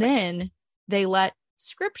 And then they let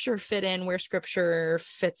scripture fit in where scripture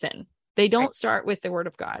fits in. They don't start with the word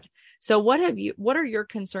of God. So what are your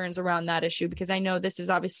concerns around that issue? Because I know this is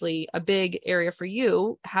obviously a big area for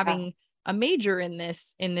you, having a major in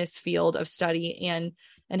this field of study, and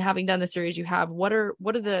having done the series you have. What are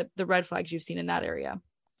the red flags you've seen in that area?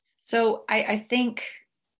 So I think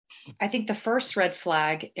the first red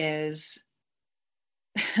flag is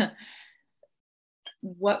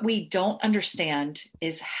what we don't understand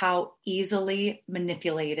is how easily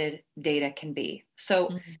manipulated data can be. So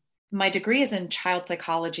my degree is in child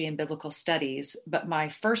psychology and biblical studies, but my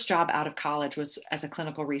first job out of college was as a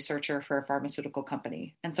clinical researcher for a pharmaceutical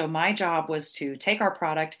company. And so my job was to take our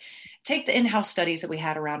product, take the in-house studies that we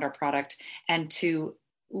had around our product, and to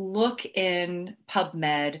look in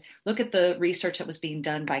PubMed, look at the research that was being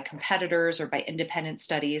done by competitors or by independent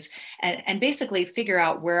studies, and basically figure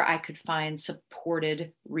out where I could find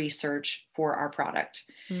supported research for our product.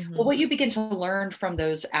 Well, what you begin to learn from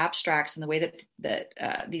those abstracts and the way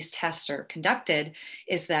that these tests are conducted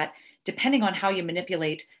is that depending on how you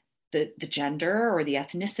manipulate the gender or the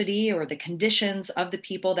ethnicity or the conditions of the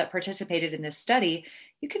people that participated in this study,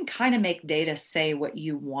 you can kind of make data say what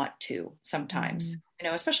you want to sometimes,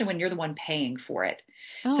 especially when you're the one paying for it.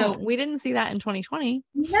 Oh, so we didn't see that in 2020.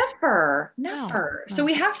 Never. Oh. So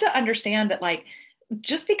we have to understand that, like,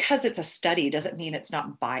 just because it's a study doesn't mean it's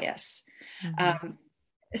not bias.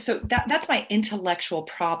 So that's my intellectual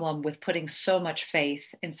problem with putting so much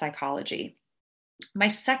faith in psychology. My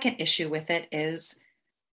second issue with it is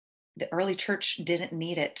the early church didn't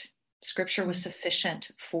need it. Scripture was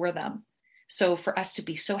sufficient for them. So for us to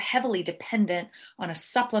be so heavily dependent on a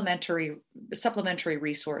supplementary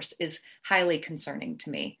resource is highly concerning to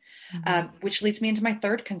me, which leads me into my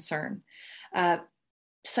third concern.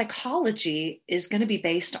 Psychology is going to be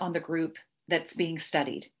based on the group that's being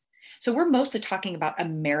studied. So we're mostly talking about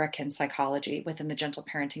American psychology within the gentle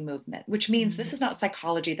parenting movement, which means this is not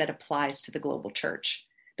psychology that applies to the global church.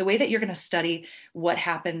 The way that you're going to study what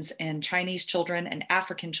happens in Chinese children and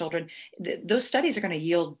African children, those studies are going to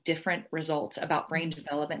yield different results about brain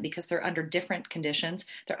development because they're under different conditions.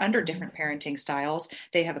 They're under different parenting styles.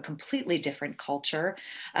 They have a completely different culture.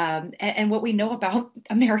 And what we know about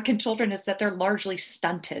American children is that they're largely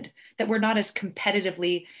stunted, that we're not as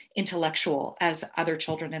competitively intellectual as other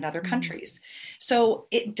children in other countries. So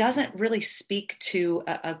it doesn't really speak to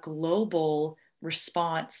a global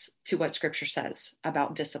response to what scripture says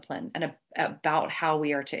about discipline and about how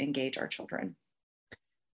we are to engage our children.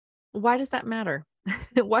 Why does that matter?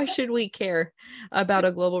 Why should we care about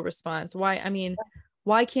a global response? Why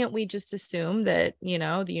can't we just assume that,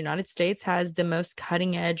 the United States has the most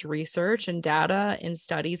cutting edge research and data and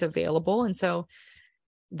studies available? And so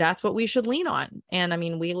that's what we should lean on.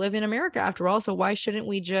 And we live in America after all. So why shouldn't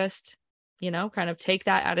we just, kind of take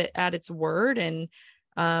that at its word? And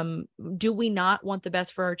do we not want the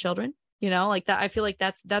best for our children? Like that. I feel like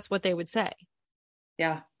that's what they would say.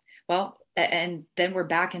 Yeah. Well, and then we're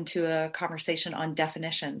back into a conversation on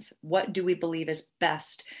definitions. What do we believe is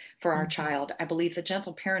best for our child? I believe the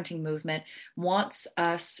gentle parenting movement wants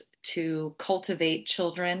us to cultivate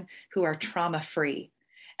children who are trauma-free,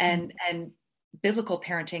 and biblical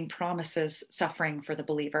parenting promises suffering for the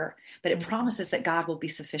believer, but it promises that God will be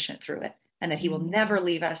sufficient through it and that he will never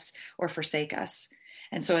leave us or forsake us.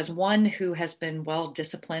 And so as one who has been well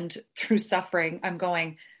disciplined through suffering, I'm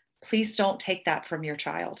going, please don't take that from your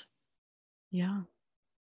child. Yeah.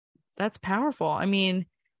 That's powerful.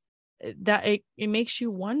 That it makes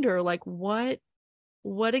you wonder, like, what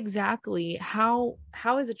exactly, how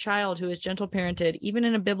is a child who is gentle parented, even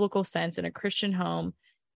in a biblical sense, in a Christian home,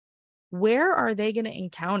 where are they going to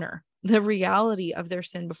encounter the reality of their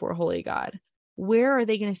sin before holy God? Where are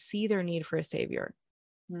they going to see their need for a savior?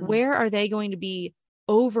 Where are they going to be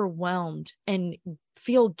overwhelmed and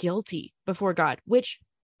feel guilty before God? Which,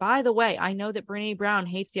 by the way, I know that Brené Brown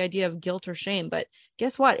hates the idea of guilt or shame, but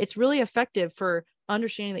guess what? It's really effective for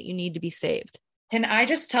understanding that you need to be saved. Can I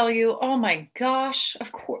just tell you, oh my gosh,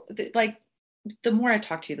 of course, like the more I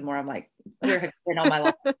talk to you, the more I'm like, where have you been all my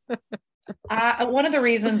life? One of the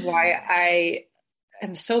reasons why I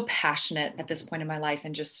am so passionate at this point in my life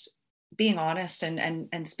and just being honest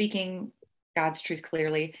and speaking God's truth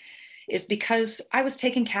clearly is because I was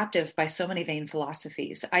taken captive by so many vain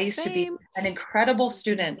philosophies. I used to be Same. an incredible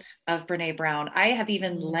student of Brene Brown. I have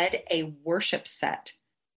even led a worship set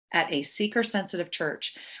at a seeker sensitive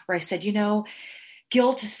church where I said,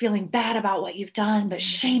 guilt is feeling bad about what you've done, but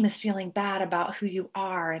shame is feeling bad about who you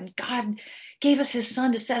are. And God gave us his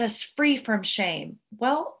son to set us free from shame.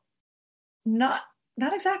 Well, not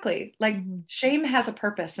exactly. Like shame has a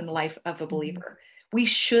purpose in the life of a believer. We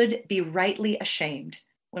should be rightly ashamed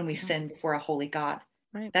when we sin before a holy God.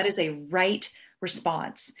 Right. That is a right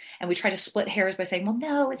response. And we try to split hairs by saying, well,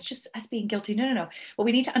 no, it's just us being guilty. No. What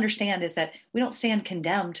we need to understand is that we don't stand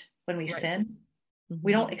condemned when we sin.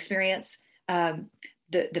 We don't experience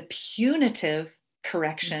the punitive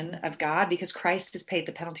correction of God because Christ has paid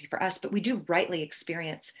the penalty for us, but we do rightly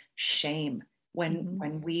experience shame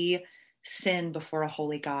when we sin before a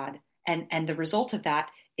holy God. And the result of that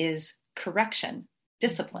is correction,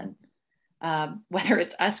 discipline. Whether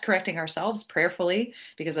it's us correcting ourselves prayerfully,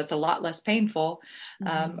 because that's a lot less painful,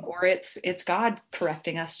 or it's God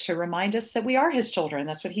correcting us to remind us that we are his children.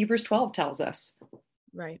 That's what Hebrews 12 tells us.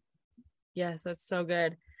 Right. Yes, that's so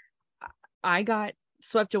good. I got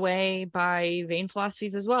swept away by vain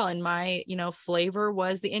philosophies as well. And my, flavor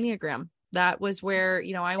was the Enneagram. That was where,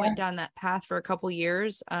 I went down that path for a couple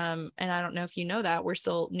years. And I don't know if you know that, we're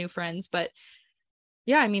still new friends, but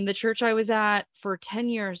yeah, I mean, the church I was at for 10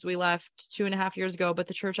 years, we left 2.5 years ago, but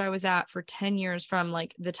the church I was at for 10 years from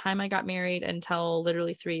like the time I got married until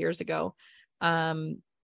literally 3 years ago,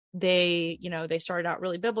 they started out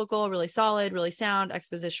really biblical, really solid, really sound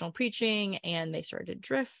expositional preaching, and they started to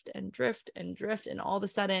drift. And all of a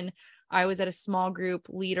sudden I was at a small group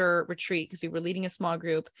leader retreat because we were leading a small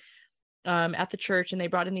group at the church, and they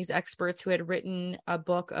brought in these experts who had written a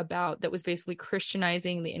book that was basically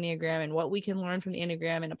Christianizing the Enneagram and what we can learn from the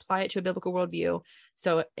Enneagram and apply it to a biblical worldview.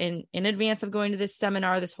 So in advance of going to this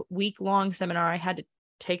seminar, this week-long seminar, I had to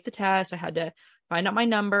take the test. I had to find out my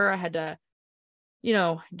number. I had to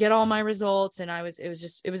get all my results. And it was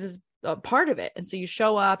just a part of it. And so you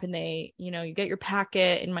show up and they, you get your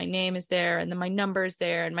packet and my name is there and then my number is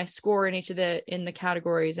there and my score in each of in the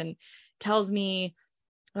categories, and tells me,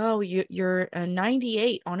 oh, you're a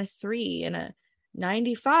 98 on a 3 and a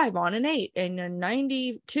 95 on an 8 and a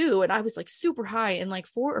 92. And I was like super high in like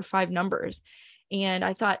 4 or 5 numbers. And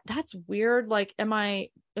I thought, that's weird. Like, am I,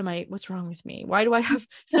 what's wrong with me? Why do I have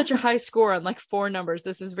such a high score on like 4 numbers?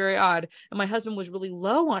 This is very odd. And my husband was really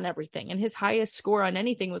low on everything, and his highest score on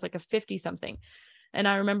anything was like a 50 something. And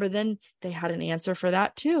I remember then they had an answer for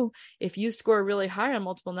that too. If you score really high on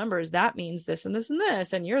multiple numbers, that means this and this and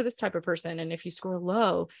this, and you're this type of person. And if you score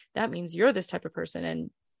low, that means you're this type of person. And,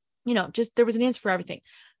 just, there was an answer for everything.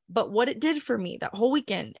 But what it did for me that whole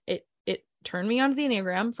weekend, it turned me onto the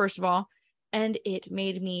Enneagram, first of all, and it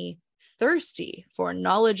made me thirsty for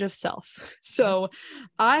knowledge of self. So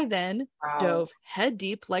I then dove head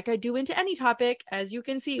deep, like I do, into any topic. As you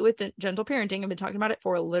can see with the gentle parenting, I've been talking about it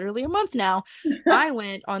for literally a month now. I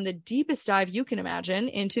went on the deepest dive you can imagine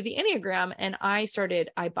into the Enneagram, and I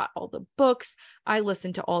bought all the books. I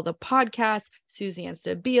listened to all the podcasts, Suzanne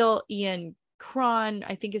Stabile, Ian Cron,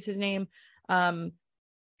 I think is his name.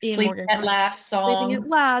 Sleeping at Last song. Sleeping at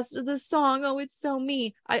Last, the song. Oh, it's so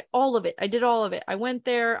me. All of it. I did all of it. I went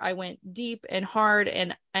there. I went deep and hard,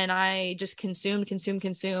 and I just consumed,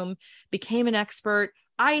 became an expert.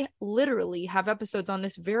 I literally have episodes on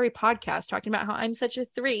this very podcast talking about how I'm such a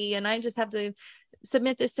 3 and I just have to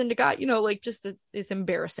submit this into God, it's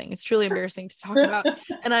embarrassing. It's truly embarrassing to talk about.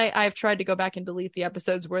 And I've tried to go back and delete the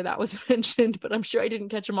episodes where that was mentioned, but I'm sure I didn't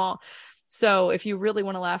catch them all. So if you really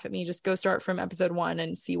want to laugh at me, just go start from episode 1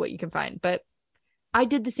 and see what you can find. But I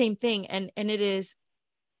did the same thing. And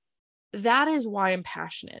that is why I'm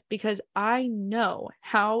passionate, because I know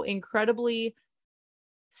how incredibly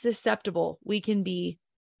susceptible we can be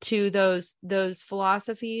to those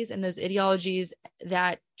philosophies and those ideologies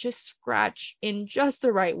that just scratch in just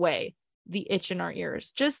the right way the itch in our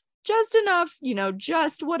ears, just enough,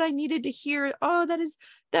 just what I needed to hear. Oh,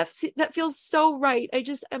 that feels so right.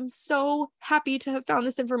 I'm so happy to have found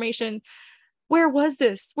this information. Where was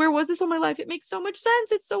this all my life? It makes so much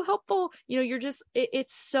sense. It's so helpful.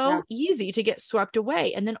 It's so easy to get swept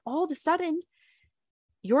away. And then all of a sudden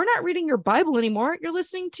you're not reading your Bible anymore. You're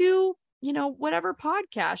listening to, whatever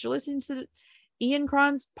podcast. You're listening to Ian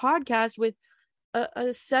Cron's podcast with a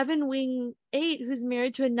 7-wing 8 who's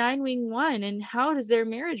married to a 9-wing 1, and how does their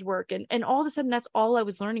marriage work? And all of a sudden that's all I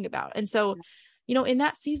was learning about. And so, in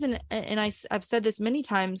that season, and I've said this many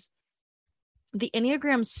times, the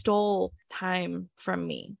Enneagram stole time from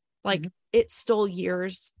me. Like it stole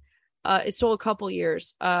years. It stole a couple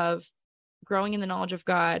years of growing in the knowledge of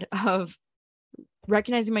God, of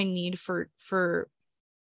recognizing my need for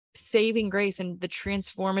saving grace and the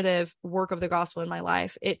transformative work of the gospel in my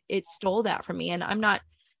life, it stole that from me. And I'm not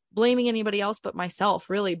blaming anybody else but myself,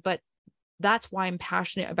 really. But that's why I'm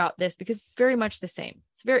passionate about this, because it's very much the same.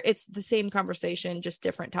 It's the same conversation, just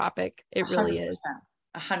different topic. It really 100%, is.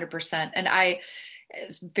 100%. And I,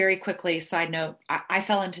 very quickly, side note, I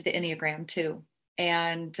fell into the Enneagram too.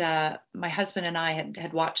 And my husband and I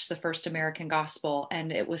had watched the first American Gospel,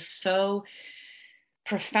 and it was so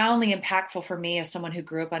profoundly impactful for me as someone who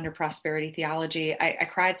grew up under prosperity theology. I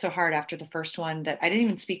cried so hard after the first one that I didn't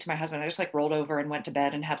even speak to my husband. I just like rolled over and went to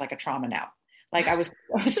bed and had like a trauma nap. Like I was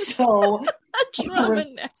so trauma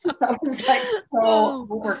nap. I was like so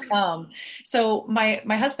overcome. So my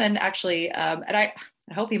husband actually, and I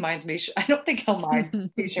hope he minds me. I don't think he'll mind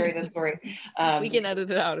me sharing this story. We can edit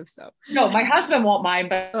it out if so. No, my husband won't mind,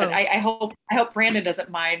 but I hope Brandon doesn't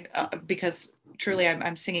mind because truly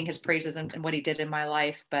I'm singing his praises and what he did in my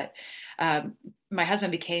life. But my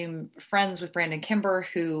husband became friends with Brandon Kimber,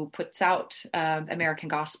 who puts out American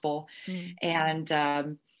Gospel.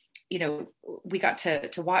 And, you know, we got to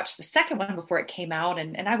watch the second one before it came out.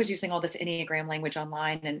 And I was using all this Enneagram language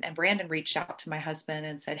online. And Brandon reached out to my husband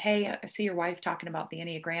and said, "Hey, I see your wife talking about the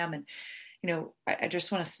Enneagram. And, you know, I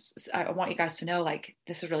just I want you guys to know, like,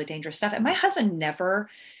 this is really dangerous stuff." And my husband never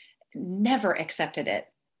accepted it.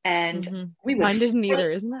 And we would, mine didn't either,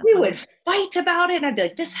 isn't that we funny? would fight about it. And I'd be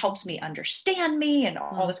like, "This helps me understand me," and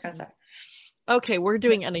all this kind of stuff. Okay, we're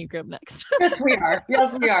doing Enneagram next. Yes, we are.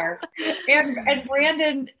 Yes, we are. And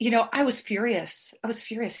Brandon, you know, I was furious. Who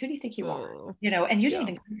do you think you are? You know, and you didn't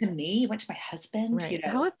even come to me. You went to my husband. Right. You know,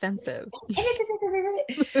 How offensive. Don't you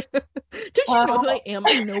know who I am?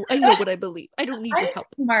 I know what I believe. I don't need your help.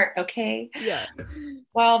 Smart, okay? Yeah.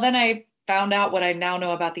 Well, then I found out what I now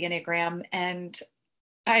know about the Enneagram, and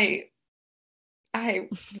I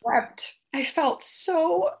wept. I felt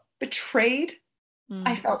so betrayed.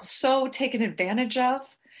 I felt so taken advantage of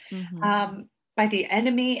by the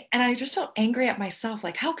enemy. And I just felt angry at myself.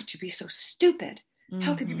 Like, how could you be so stupid?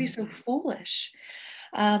 How could you be so foolish?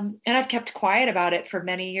 And I've kept quiet about it for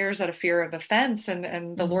many years out of fear of offense.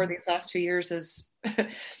 And the Lord these last 2 years has,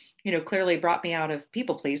 you know, clearly brought me out of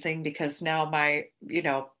people pleasing, because now my, you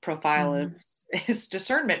know, profile is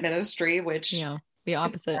discernment ministry, which the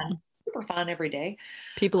opposite. Super fun every day.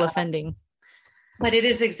 People offending. But it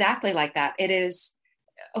is exactly like that. It is,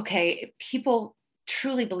 okay, people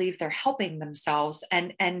truly believe they're helping themselves.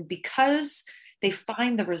 And because they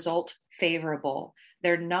find the result favorable,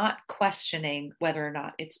 they're not questioning whether or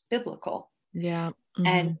not it's biblical. Yeah.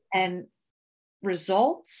 And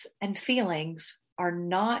results and feelings are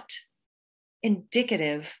not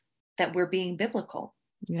indicative that we're being biblical.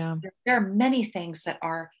 Yeah. There are many things that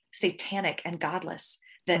are satanic and godless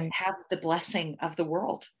that have the blessing of the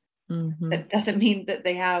world. That doesn't mean that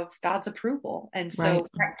they have God's approval. And so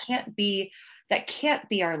that can't be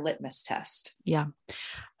our litmus test. Yeah.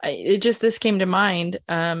 This came to mind.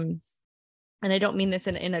 And I don't mean this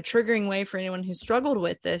in a triggering way for anyone who struggled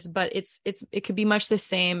with this, but it could be much the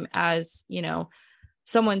same as, you know,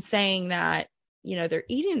 someone saying that, you know, their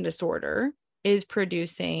eating disorder is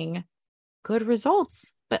producing good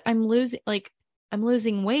results, but I'm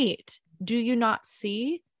losing weight. Do you not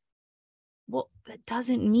see? Well, that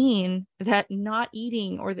doesn't mean that not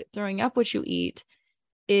eating or that throwing up what you eat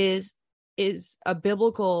is a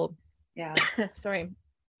biblical,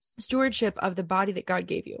 stewardship of the body that God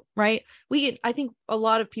gave you, right? I think a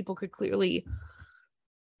lot of people could clearly,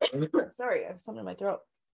 sorry, I have something in my throat.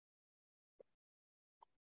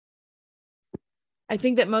 I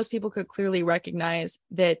think that most people could clearly recognize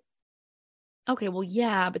that, okay, well,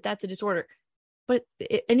 yeah, but that's a disorder. But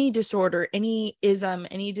any disorder, any ism,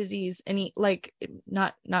 any disease, any, like,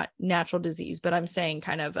 not natural disease, but I'm saying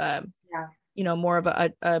kind of, you know, more of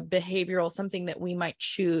a behavioral, something that we might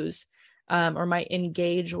choose or might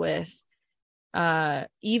engage with,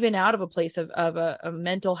 even out of a place of a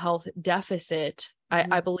mental health deficit.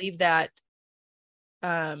 I believe that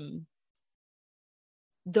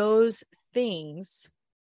those things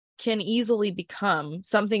can easily become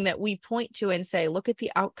something that we point to and say, look at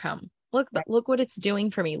the outcome. Look what it's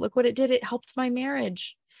doing for me. Look what it did. It helped my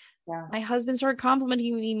marriage. Yeah. My husband started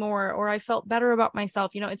complimenting me more, or I felt better about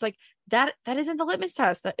myself. You know, it's like that isn't the litmus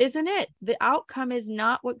test. That isn't it. The outcome is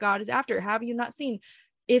not what God is after. Have you not seen?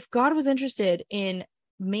 If God was interested in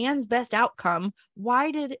man's best outcome,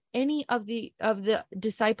 why did any of the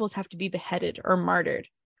disciples have to be beheaded or martyred?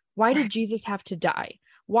 Why did Jesus have to die?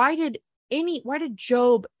 Why did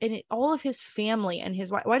Job and all of his family and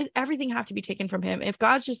his wife, why did everything have to be taken from him if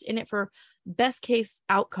God's just in it for best case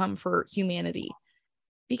outcome for humanity?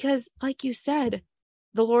 Because, like you said,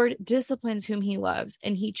 the Lord disciplines whom he loves,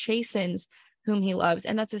 and he chastens whom he loves.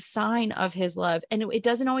 And that's a sign of his love. And it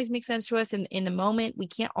doesn't always make sense to us in the moment. We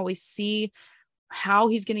can't always see how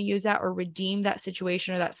he's going to use that or redeem that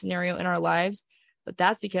situation or that scenario in our lives. But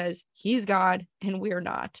that's because he's God and we're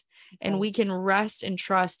not. And we can rest and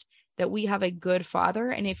trust that we have a good Father.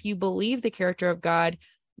 And if you believe the character of God,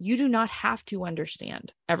 you do not have to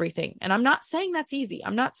understand everything. And I'm not saying that's easy.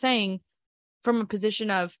 I'm not saying from a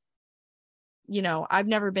position of, I've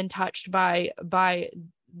never been touched by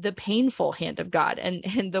the painful hand of God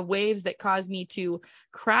and the waves that caused me to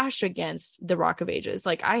crash against the rock of ages.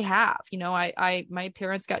 Like I have, my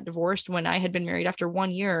parents got divorced when I had been married after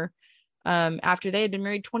 1 year, after they had been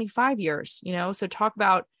married 25 years, so talk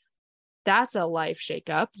about, that's a life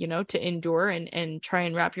shakeup, to endure and try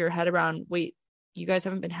and wrap your head around, wait, you guys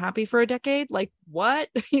haven't been happy for a decade? Like what?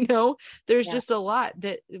 There's just a lot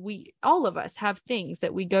that all of us have things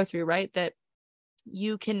that we go through, right? That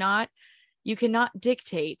you cannot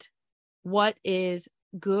dictate what is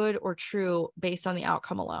good or true based on the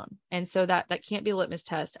outcome alone. And so that can't be a litmus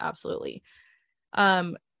test. Absolutely.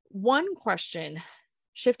 One question,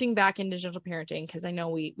 shifting back into gentle parenting, because I know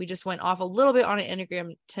we just went off a little bit on an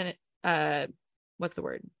Enneagram what's the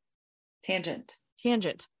word? Tangent.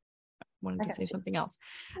 Wanted to say something else.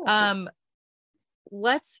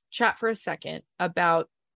 Let's chat for a second about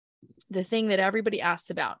the thing that everybody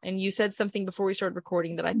asks about. And you said something before we started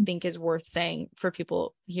recording that I think is worth saying for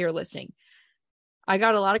people here listening. I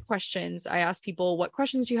got a lot of questions. I asked people, what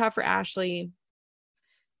questions do you have for Ashley?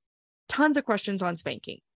 Tons of questions on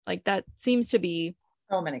spanking. Like that seems to be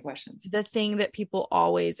so many questions. The thing that people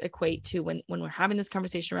always equate to when we're having this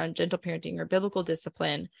conversation around gentle parenting or biblical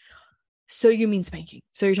discipline. So you mean spanking?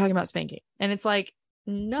 So you're talking about spanking. And it's like,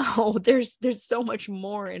 no, there's so much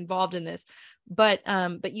more involved in this. But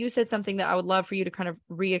you said something that I would love for you to kind of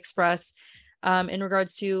re-express in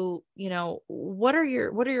regards to, what are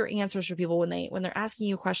your answers for people when they're asking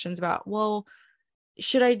you questions about, well,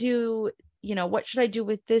 should I do, what should I do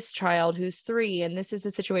with this child who's 3 and this is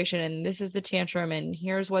the situation and this is the tantrum and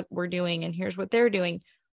here's what we're doing and here's what they're doing.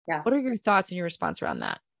 Yeah. What are your thoughts and your response around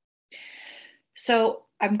that? So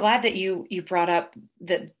I'm glad that you brought up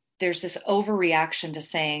that there's this overreaction to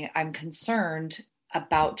saying I'm concerned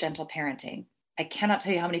about gentle parenting. I cannot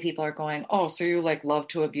tell you how many people are going, oh, so you like love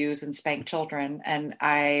to abuse and spank children. And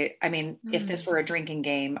I mean, if this were a drinking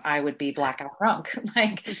game, I would be blackout drunk.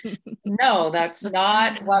 Like, no, that's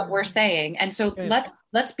not what we're saying. And so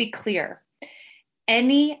let's be clear.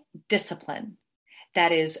 Any discipline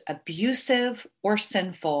that is abusive or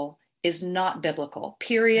sinful is not biblical,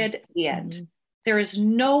 period, the end. Mm-hmm. There is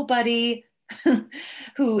nobody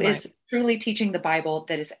who is truly teaching the Bible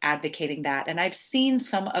that is advocating that. And I've seen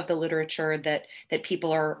some of the literature that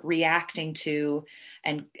people are reacting to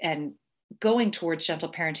and going towards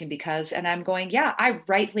gentle parenting because, and I'm going, yeah, I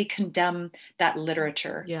rightly condemn that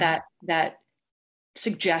literature that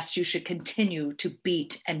suggests you should continue to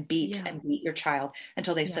beat and beat your child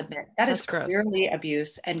until they submit. That's clearly gross.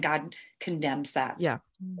 Abuse, and God condemns that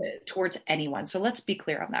towards anyone. So let's be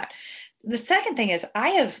clear on that. The second thing is I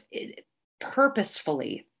have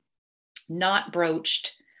purposefully not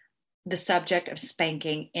broached the subject of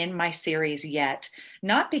spanking in my series yet,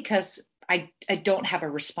 not because I don't have a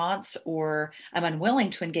response or I'm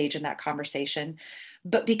unwilling to engage in that conversation,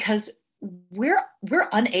 but because we're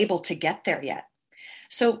unable to get there yet.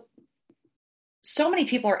 So many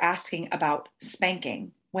people are asking about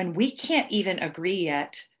spanking when we can't even agree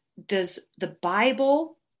yet. Does the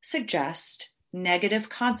Bible suggest negative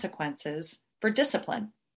consequences for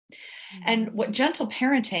discipline? And what gentle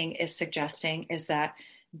parenting is suggesting is that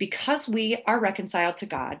because we are reconciled to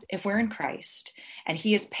God, if we're in Christ and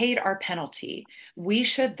he has paid our penalty, we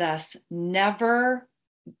should thus never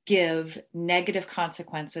give negative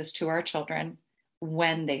consequences to our children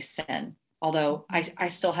when they sin. Although I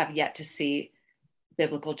still have yet to see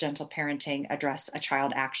biblical gentle parenting address a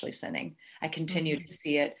child actually sinning. I continue to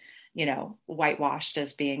see it, whitewashed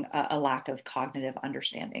as being a lack of cognitive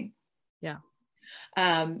understanding. Yeah.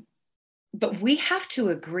 But we have to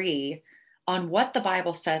agree on what the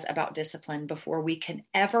Bible says about discipline before we can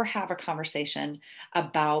ever have a conversation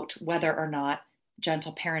about whether or not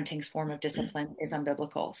gentle parenting's form of discipline is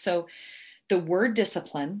unbiblical. So the word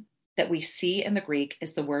discipline that we see in the Greek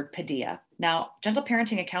is the word paideia. Now, gentle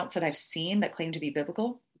parenting accounts that I've seen that claim to be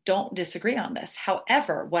biblical don't disagree on this.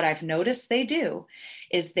 However, what I've noticed they do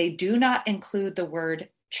is they do not include the word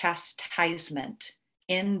chastisement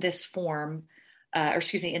in this form,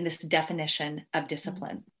 in this definition of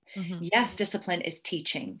discipline. Mm-hmm. Yes, discipline is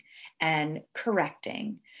teaching and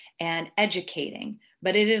correcting and educating,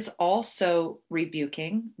 but it is also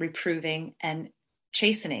rebuking, reproving, and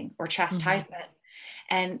chastening or chastisement.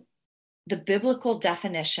 And the biblical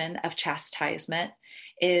definition of chastisement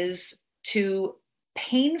is to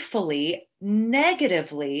painfully,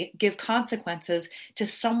 negatively give consequences to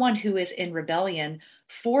someone who is in rebellion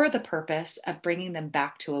for the purpose of bringing them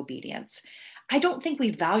back to obedience. I don't think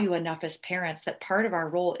we value enough as parents that part of our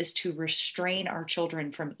role is to restrain our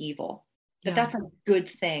children from evil. That that's a good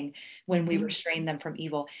thing when we restrain them from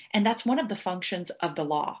evil. And that's one of the functions of the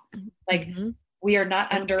law. Like, we are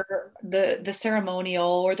not under the ceremonial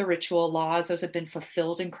or the ritual laws. Those have been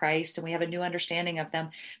fulfilled in Christ and we have a new understanding of them.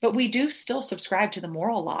 But we do still subscribe to the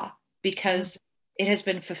moral law because it has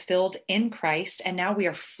been fulfilled in Christ. And now we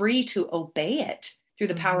are free to obey it through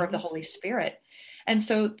the power of the Holy Spirit. And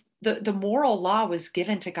so the moral law was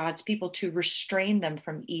given to God's people to restrain them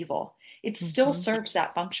from evil. It still serves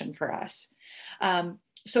that function for us.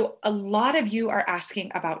 So a lot of you are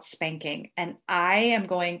asking about spanking, and we're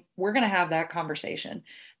going to have that conversation,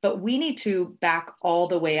 but we need to back all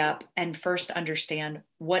the way up and first understand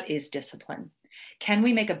what is discipline. Can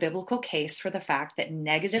we make a biblical case for the fact that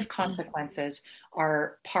negative consequences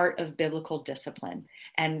are part of biblical discipline?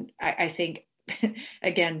 And I think,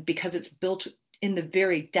 again, because it's built in the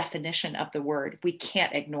very definition of the word, we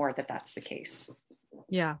can't ignore that that's the case.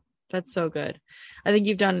 Yeah. That's so good. I think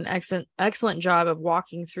you've done an excellent job of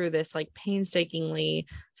walking through this, like painstakingly,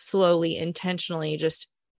 slowly, intentionally, just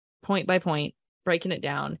point by point, breaking it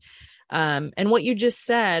down. And what you just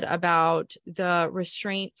said about the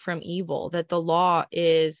restraint from evil, that the law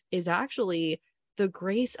is actually the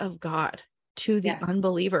grace of God to the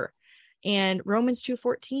unbeliever. And Romans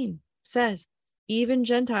 2:14 says, even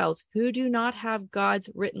Gentiles who do not have God's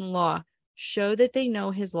written law show that they know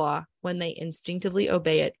his law when they instinctively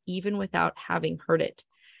obey it, even without having heard it,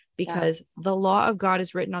 because the law of God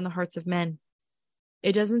is written on the hearts of men.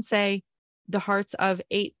 It doesn't say the hearts of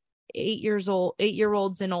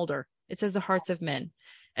 8-year-olds and older. It says the hearts of men.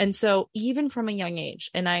 And so even from a young age,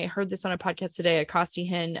 and I heard this on a podcast today, a Costi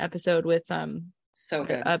Hinn episode with so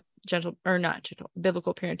good. A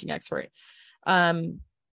biblical parenting expert.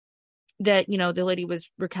 That, the lady was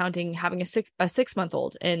recounting having a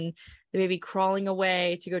 6-month-old and the baby crawling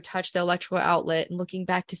away to go touch the electrical outlet and looking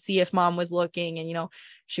back to see if mom was looking. And,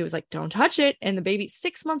 she was like, don't touch it. And the baby,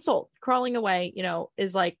 6 months old, crawling away,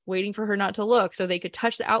 is like waiting for her not to look so they could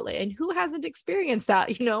touch the outlet. And who hasn't experienced that?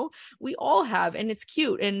 We all have, and it's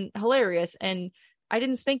cute and hilarious. And I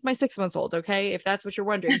didn't spank my 6 months old. Okay. If that's what you're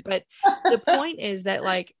wondering, but the point is that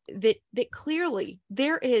that clearly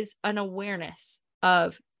there is an awareness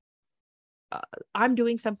of, I'm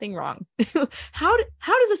doing something wrong. How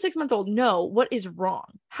does a 6-month-old know what is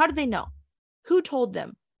wrong? How do they know? Who told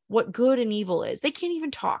them what good and evil is? They can't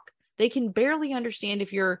even talk. They can barely understand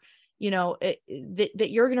if you're, that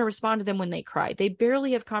you're going to respond to them when they cry. They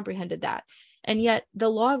barely have comprehended that. And yet the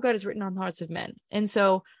law of God is written on the hearts of men. And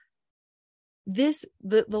so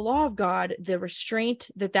the law of God, the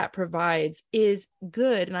restraint that provides is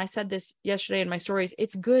good. And I said this yesterday in my stories.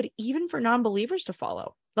 It's good even for non-believers to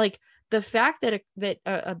follow. Like, the fact that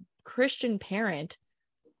a Christian parent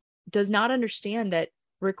does not understand that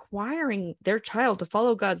requiring their child to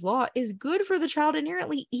follow God's law is good for the child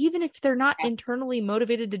inherently, even if they're not internally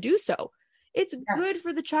motivated to do so. It's good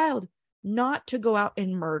for the child not to go out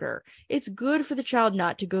and murder. It's good for the child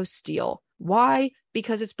not to go steal. Why?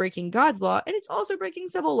 Because it's breaking God's law, and it's also breaking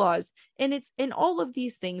civil laws. And all of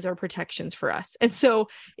these things are protections for us. And so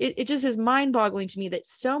it just is mind-boggling to me that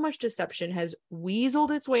so much deception has weaseled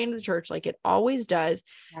its way into the church, like it always does,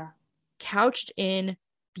 couched in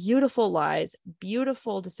beautiful lies,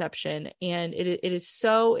 beautiful deception. And it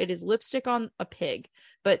is lipstick on a pig,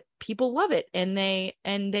 but people love it, and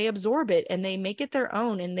they absorb it, and they make it their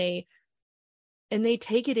own, and they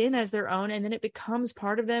take it in as their own, and then it becomes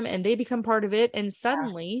part of them, and they become part of it. And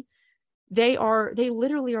suddenly they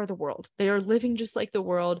literally are the world. They are living just like the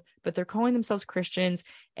world, but they're calling themselves Christians,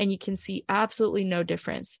 and you can see absolutely no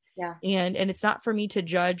difference. Yeah. And it's not for me to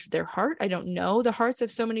judge their heart. I don't know the hearts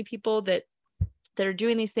of so many people that are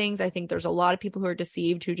doing these things. I think there's a lot of people who are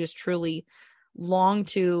deceived, who just truly long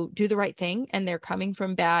to do the right thing, and they're coming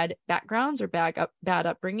from bad backgrounds or bad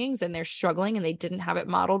upbringings, and they're struggling, and they didn't have it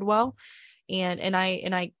modeled well. And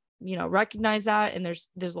I recognize that, and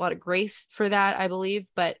there's a lot of grace for that, I believe.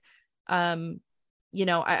 But,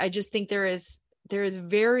 I just think there's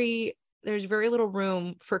very little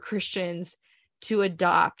room for Christians to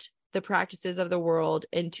adopt the practices of the world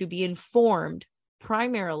and to be informed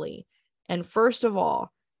primarily and first of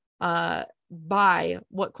all, by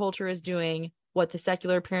what culture is doing, what the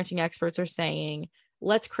secular parenting experts are saying,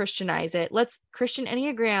 let's Christianize it. Let's Christian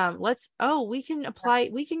Enneagram.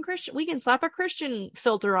 We can slap a Christian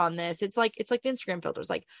filter on this. It's like the Instagram filters,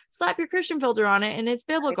 like slap your Christian filter on it and it's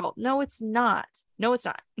biblical. No, it's not.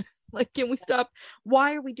 Like, can we stop?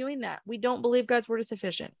 Why are we doing that? We don't believe God's word is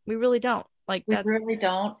sufficient. We really don't. Like, we really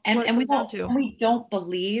don't. And we don't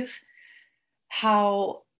believe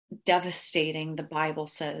how devastating the Bible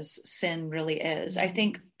says sin really is. I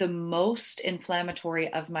think the most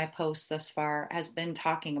inflammatory of my posts thus far has been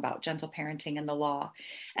talking about gentle parenting and the law.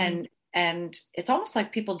 And it's almost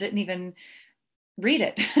like people didn't even read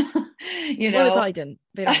it. Well, they probably didn't.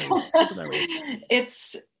 They don't read it. People don't read it.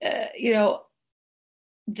 It's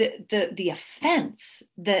the offense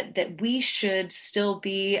that we should still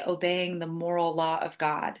be obeying the moral law of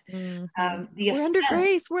God. We're under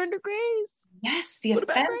grace. Yes, the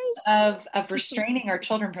offense of restraining our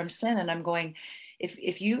children from sin. And I'm going,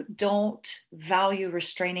 if you don't value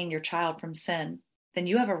restraining your child from sin, then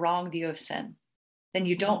you have a wrong view of sin. Then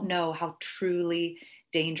you don't know how truly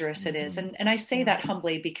dangerous it is. And I say that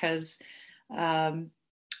humbly because I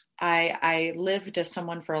lived as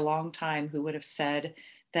someone for a long time who would have said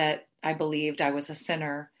that I believed I was a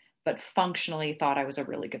sinner, but functionally thought I was a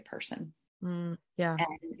really good person. Yeah.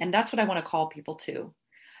 And that's what I want to call people to.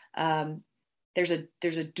 There's a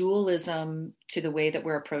dualism to the way that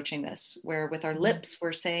we're approaching this, where with our lips,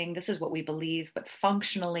 we're saying this is what we believe, but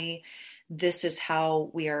functionally, this is how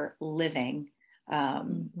we are living.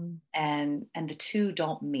 And the two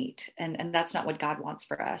don't meet. And that's not what God wants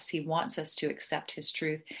for us. He wants us to accept his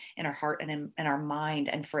truth in our heart and in our mind,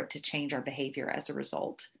 and for it to change our behavior as a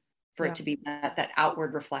result, for it to be that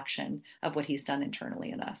outward reflection of what he's done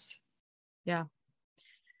internally in us. Yeah.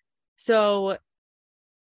 So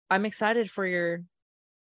I'm excited for your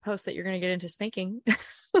post that you're going to get into spanking.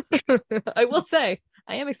 I will say,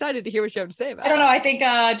 I am excited to hear what you have to say about it. I don't know. I think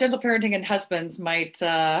gentle parenting and husbands might,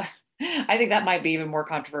 I think that might be even more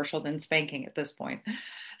controversial than spanking at this point.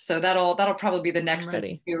 So that'll probably be the next step.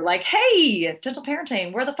 You're like, hey, gentle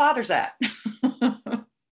parenting, where the fathers at?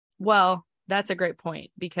 Well, that's a great point,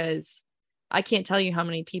 because I can't tell you how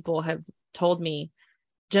many people have told me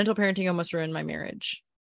gentle parenting almost ruined my marriage.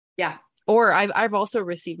 Yeah. Or I've also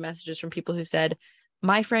received messages from people who said,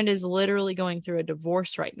 my friend is literally going through a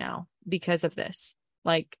divorce right now because of this.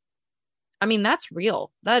 Like, I mean, that's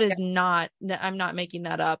real. That is not, I'm not making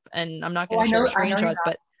that up, and I'm not going to share screenshots,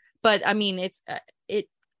 but I mean,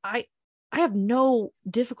 I have no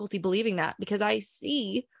difficulty believing that, because I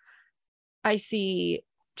see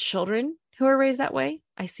children who are raised that way.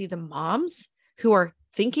 I see the moms who are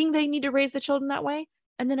thinking they need to raise the children that way.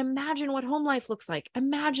 And then imagine what home life looks like.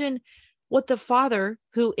 Imagine what the father,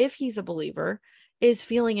 who, if he's a believer, is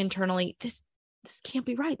feeling internally. This can't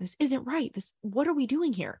be right. This isn't right. What are we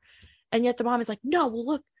doing here? And yet the mom is like, no, well,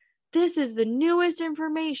 look, this is the newest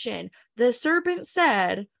information. The serpent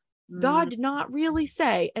said, God did not really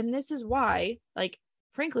say. And this is why, like,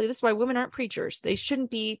 frankly, this is why women aren't preachers. They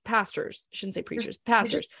shouldn't be pastors. I shouldn't say preachers,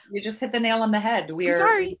 pastors. You just hit the nail on the head.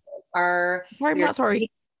 I'm not sorry.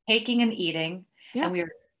 Taking and eating, and we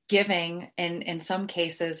are giving in some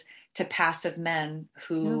cases to passive men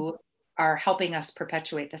who are helping us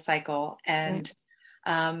perpetuate the cycle. And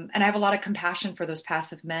I have a lot of compassion for those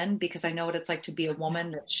passive men, because I know what it's like to be a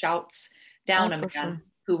woman that shouts down a man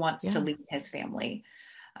who wants to lead his family.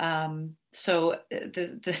 So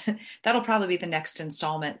that'll probably be the next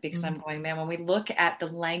installment, because I'm going, man, when we look at the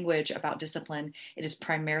language about discipline, it is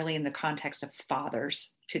primarily in the context of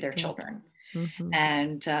fathers to their children.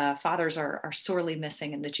 And fathers are sorely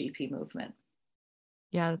missing in the GP movement.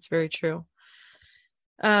 Yeah, that's very true.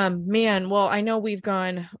 Man, well, I know we've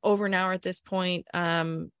gone over an hour at this point.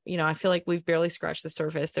 I feel like we've barely scratched the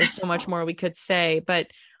surface. There's so much more we could say, but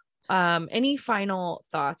any final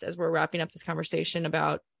thoughts as we're wrapping up this conversation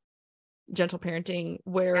about gentle parenting?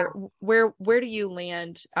 Where do you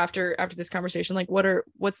land after this conversation? Like,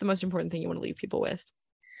 what's the most important thing you want to leave people with?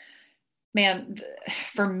 Man,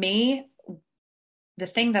 for me, the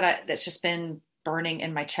thing that's just been burning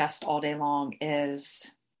in my chest all day long is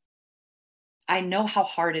I know how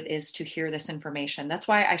hard it is to hear this information. That's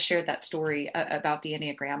why I shared that story about the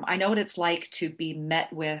Enneagram. I know what it's like to be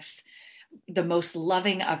met with the most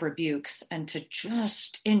loving of rebukes, and to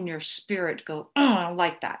just in your spirit go, oh, I don't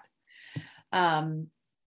like that.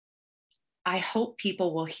 I hope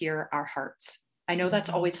people will hear our hearts. I know that's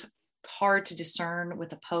always hard to discern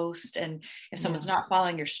with a post, and if someone's not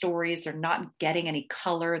following your stories, or not getting any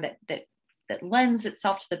color that lends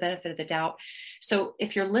itself to the benefit of the doubt. So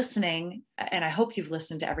if you're listening, and I hope you've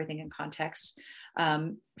listened to everything in context,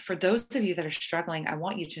 for those of you that are struggling, I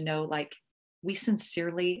want you to know, like, we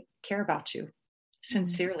sincerely care about you.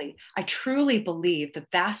 sincerely. I truly believe the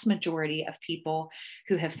vast majority of people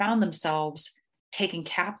who have found themselves taken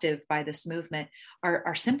captive by this movement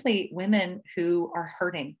are simply women who are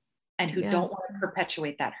hurting and who don't want to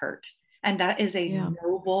perpetuate that hurt. And that is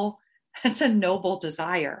it's a noble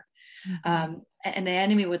desire. And the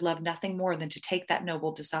enemy would love nothing more than to take that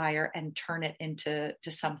noble desire and turn it into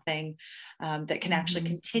something that can actually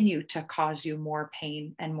continue to cause you more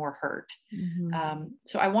pain and more hurt.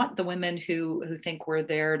 So I want the women who think we're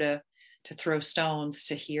there to throw stones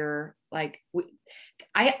to hear, like,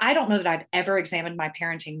 I don't know that I've ever examined my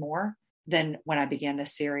parenting more than when I began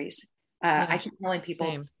this series. I keep telling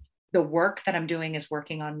people the work that I'm doing is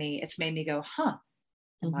working on me. It's made me go,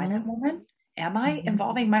 am I that woman? Am I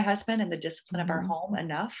involving my husband in the discipline of our home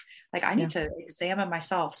enough? Like, I need to examine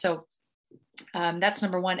myself. So that's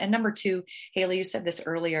number one. And number two, Haley, you said this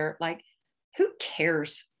earlier, like, who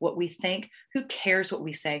cares what we think? Who cares what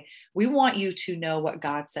we say? We want you to know what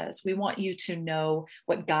God says. We want you to know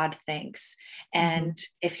what God thinks. And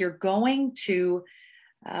if you're going to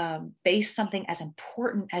base something as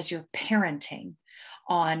important as your parenting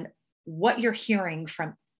on what you're hearing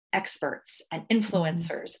from experts and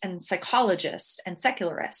influencers and psychologists and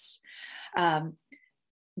secularists,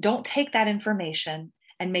 don't take that information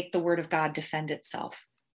and make the word of God defend itself.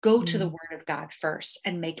 Go to the word of God first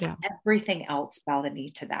and make everything else bow the knee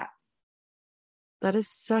to that. That is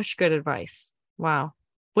such good advice. Wow.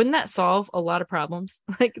 Wouldn't that solve a lot of problems?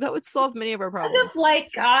 Like, that would solve many of our problems. Kind of like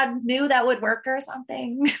God knew that would work or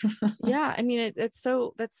something. Yeah. I mean, that's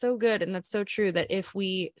so good. And that's so true, that if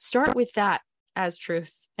we start with that as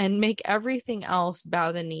truth and make everything else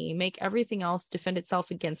bow the knee, make everything else defend itself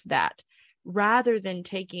against that, rather than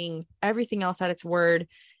taking everything else at its word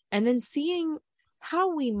and then seeing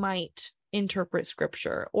how we might interpret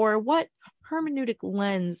scripture, or what hermeneutic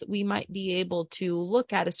lens we might be able to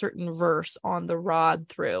look at a certain verse on the rod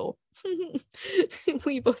through.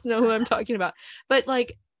 We both know who I'm talking about. But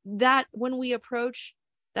like that, when we approach,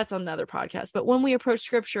 that's another podcast, but when we approach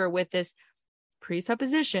scripture with this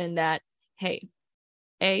presupposition that, hey,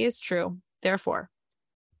 A is true, therefore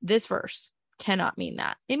this verse cannot mean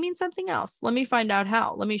that. It means something else. Let me find out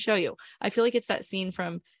how. Let me show you. I feel like it's that scene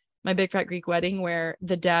from My Big Fat Greek Wedding where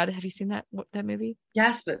the dad, have you seen that movie?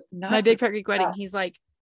 Yes, but not My Big Fat Greek Wedding. He's like,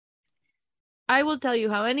 I will tell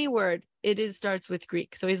you how any word it is starts with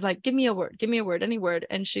Greek. So he's like, give me a word, any word.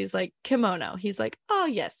 And she's like, kimono. He's like, oh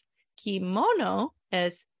yes, kimono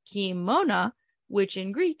is kimona, which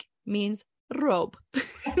in Greek means robe.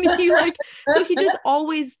 So he just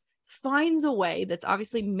always finds a way that's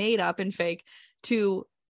obviously made up and fake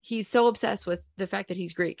he's so obsessed with the fact that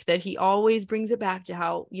he's Greek that he always brings it back to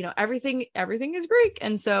how, everything is Greek.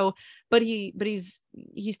 And so, but he's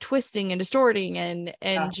twisting and distorting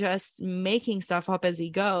and just making stuff up as he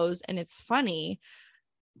goes. And it's funny,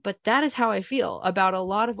 but that is how I feel about a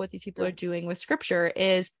lot of what these people are doing with scripture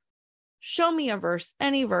is, show me a verse,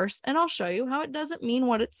 any verse, and I'll show you how it doesn't mean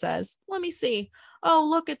what it says. Let me see. Oh,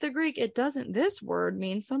 look at the Greek. It doesn't, this word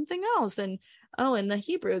means something else. And in the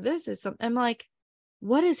Hebrew, this is something. I'm like,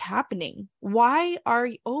 what is happening? Why are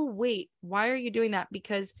you doing that?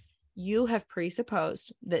 Because you have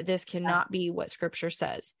presupposed that this cannot be what scripture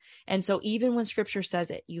says. And so even when scripture says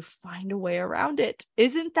it, you find a way around it.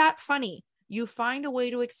 Isn't that funny? You find a way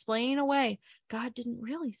to explain away. God didn't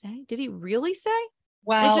really say. Did he really say?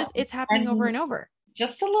 Well, it's happening over and over.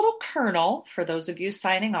 Just a little kernel for those of you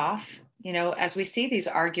signing off, as we see these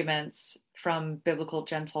arguments from biblical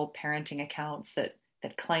gentle parenting accounts that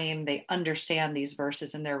claim they understand these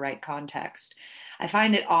verses in their right context. I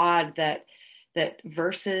find it odd that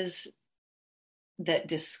verses that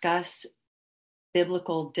discuss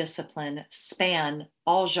biblical discipline span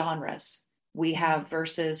all genres. We have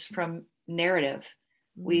verses from narrative.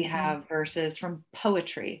 We have verses from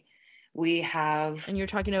poetry. We have, and you're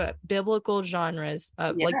talking about biblical genres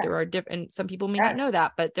of like, there are different, some people may not know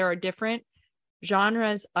that, but there are different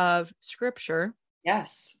genres of scripture.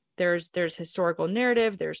 Yes. There's historical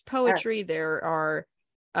narrative, there's poetry, there are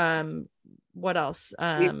what else?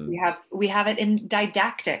 We have it in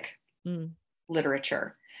didactic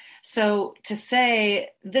literature. So to say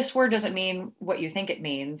this word doesn't mean what you think it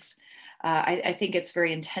means, I think it's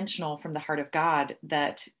very intentional from the heart of God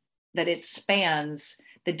that it spans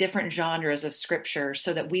the different genres of scripture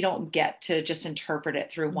so that we don't get to just interpret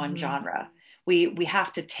it through one genre. We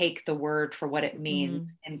have to take the word for what it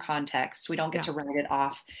means in context. We don't get to write it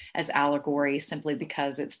off as allegory simply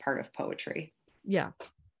because it's part of poetry. Yeah.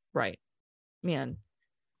 Right. Man.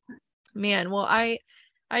 Well, I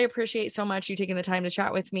appreciate so much you taking the time to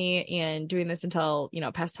chat with me and doing this until,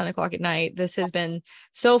 past 10 o'clock at night. This has been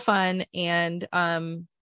so fun. And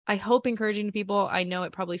I hope encouraging to people. I know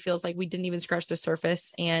it probably feels like we didn't even scratch the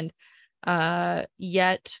surface, and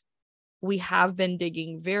yet we have been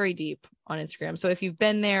digging very deep on Instagram. So if you've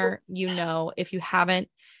been there, if you haven't,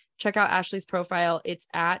 check out Ashley's profile. It's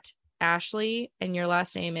at Ashley and your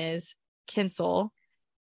last name is Kintzel,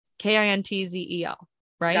 Kintzel,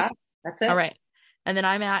 right? Yeah, that's it. All right. And then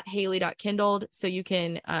I'm at Haley.Kindled. So you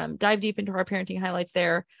can dive deep into our parenting highlights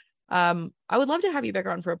there. I would love to have you back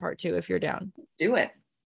on for a part 2 if you're down. Do it.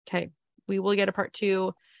 Okay. We will get a part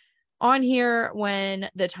 2 on here when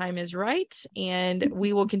the time is right, and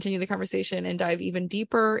we will continue the conversation and dive even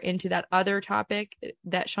deeper into that other topic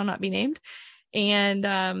that shall not be named. And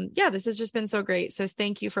this has just been so great. So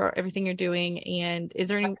thank you for everything you're doing. And is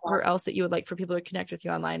there anywhere else that you would like for people to connect with you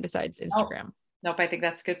online besides Instagram? Nope. I think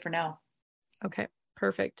that's good for now. Okay,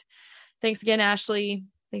 perfect. Thanks again, Ashley.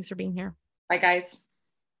 Thanks for being here. Bye, guys.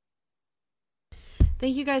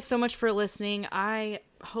 Thank you guys so much for listening. I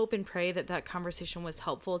hope and pray that conversation was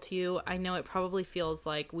helpful to you. I know it probably feels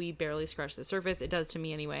like we barely scratched the surface. It does to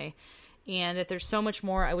me anyway. And that there's so much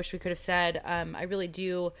more I wish we could have said. I really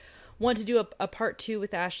do want to do a part 2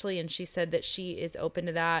 with Ashley, and she said that she is open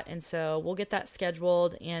to that. And so we'll get that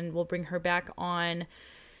scheduled, and we'll bring her back on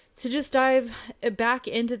to just dive back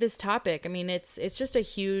into this topic. I mean, it's just a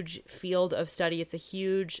huge field of study. It's a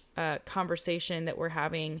huge conversation that we're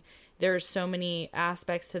having. There's so many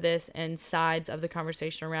aspects to this and sides of the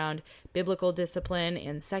conversation around biblical discipline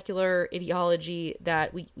and secular ideology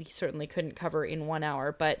that we certainly couldn't cover in 1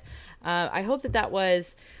 hour. But I hope that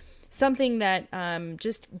was something that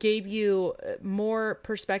just gave you more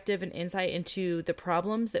perspective and insight into the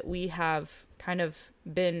problems that we have kind of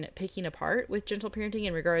been picking apart with gentle parenting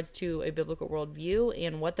in regards to a biblical worldview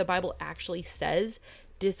and what the Bible actually says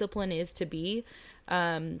discipline is to be.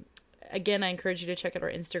 Again, I encourage you to check out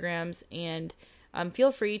our Instagrams, and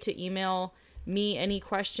feel free to email me any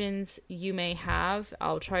questions you may have.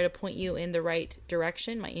 I'll try to point you in the right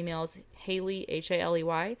direction. My email is Haley,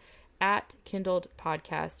 Haley, at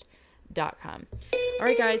kindledpodcast.com. All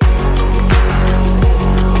right, guys.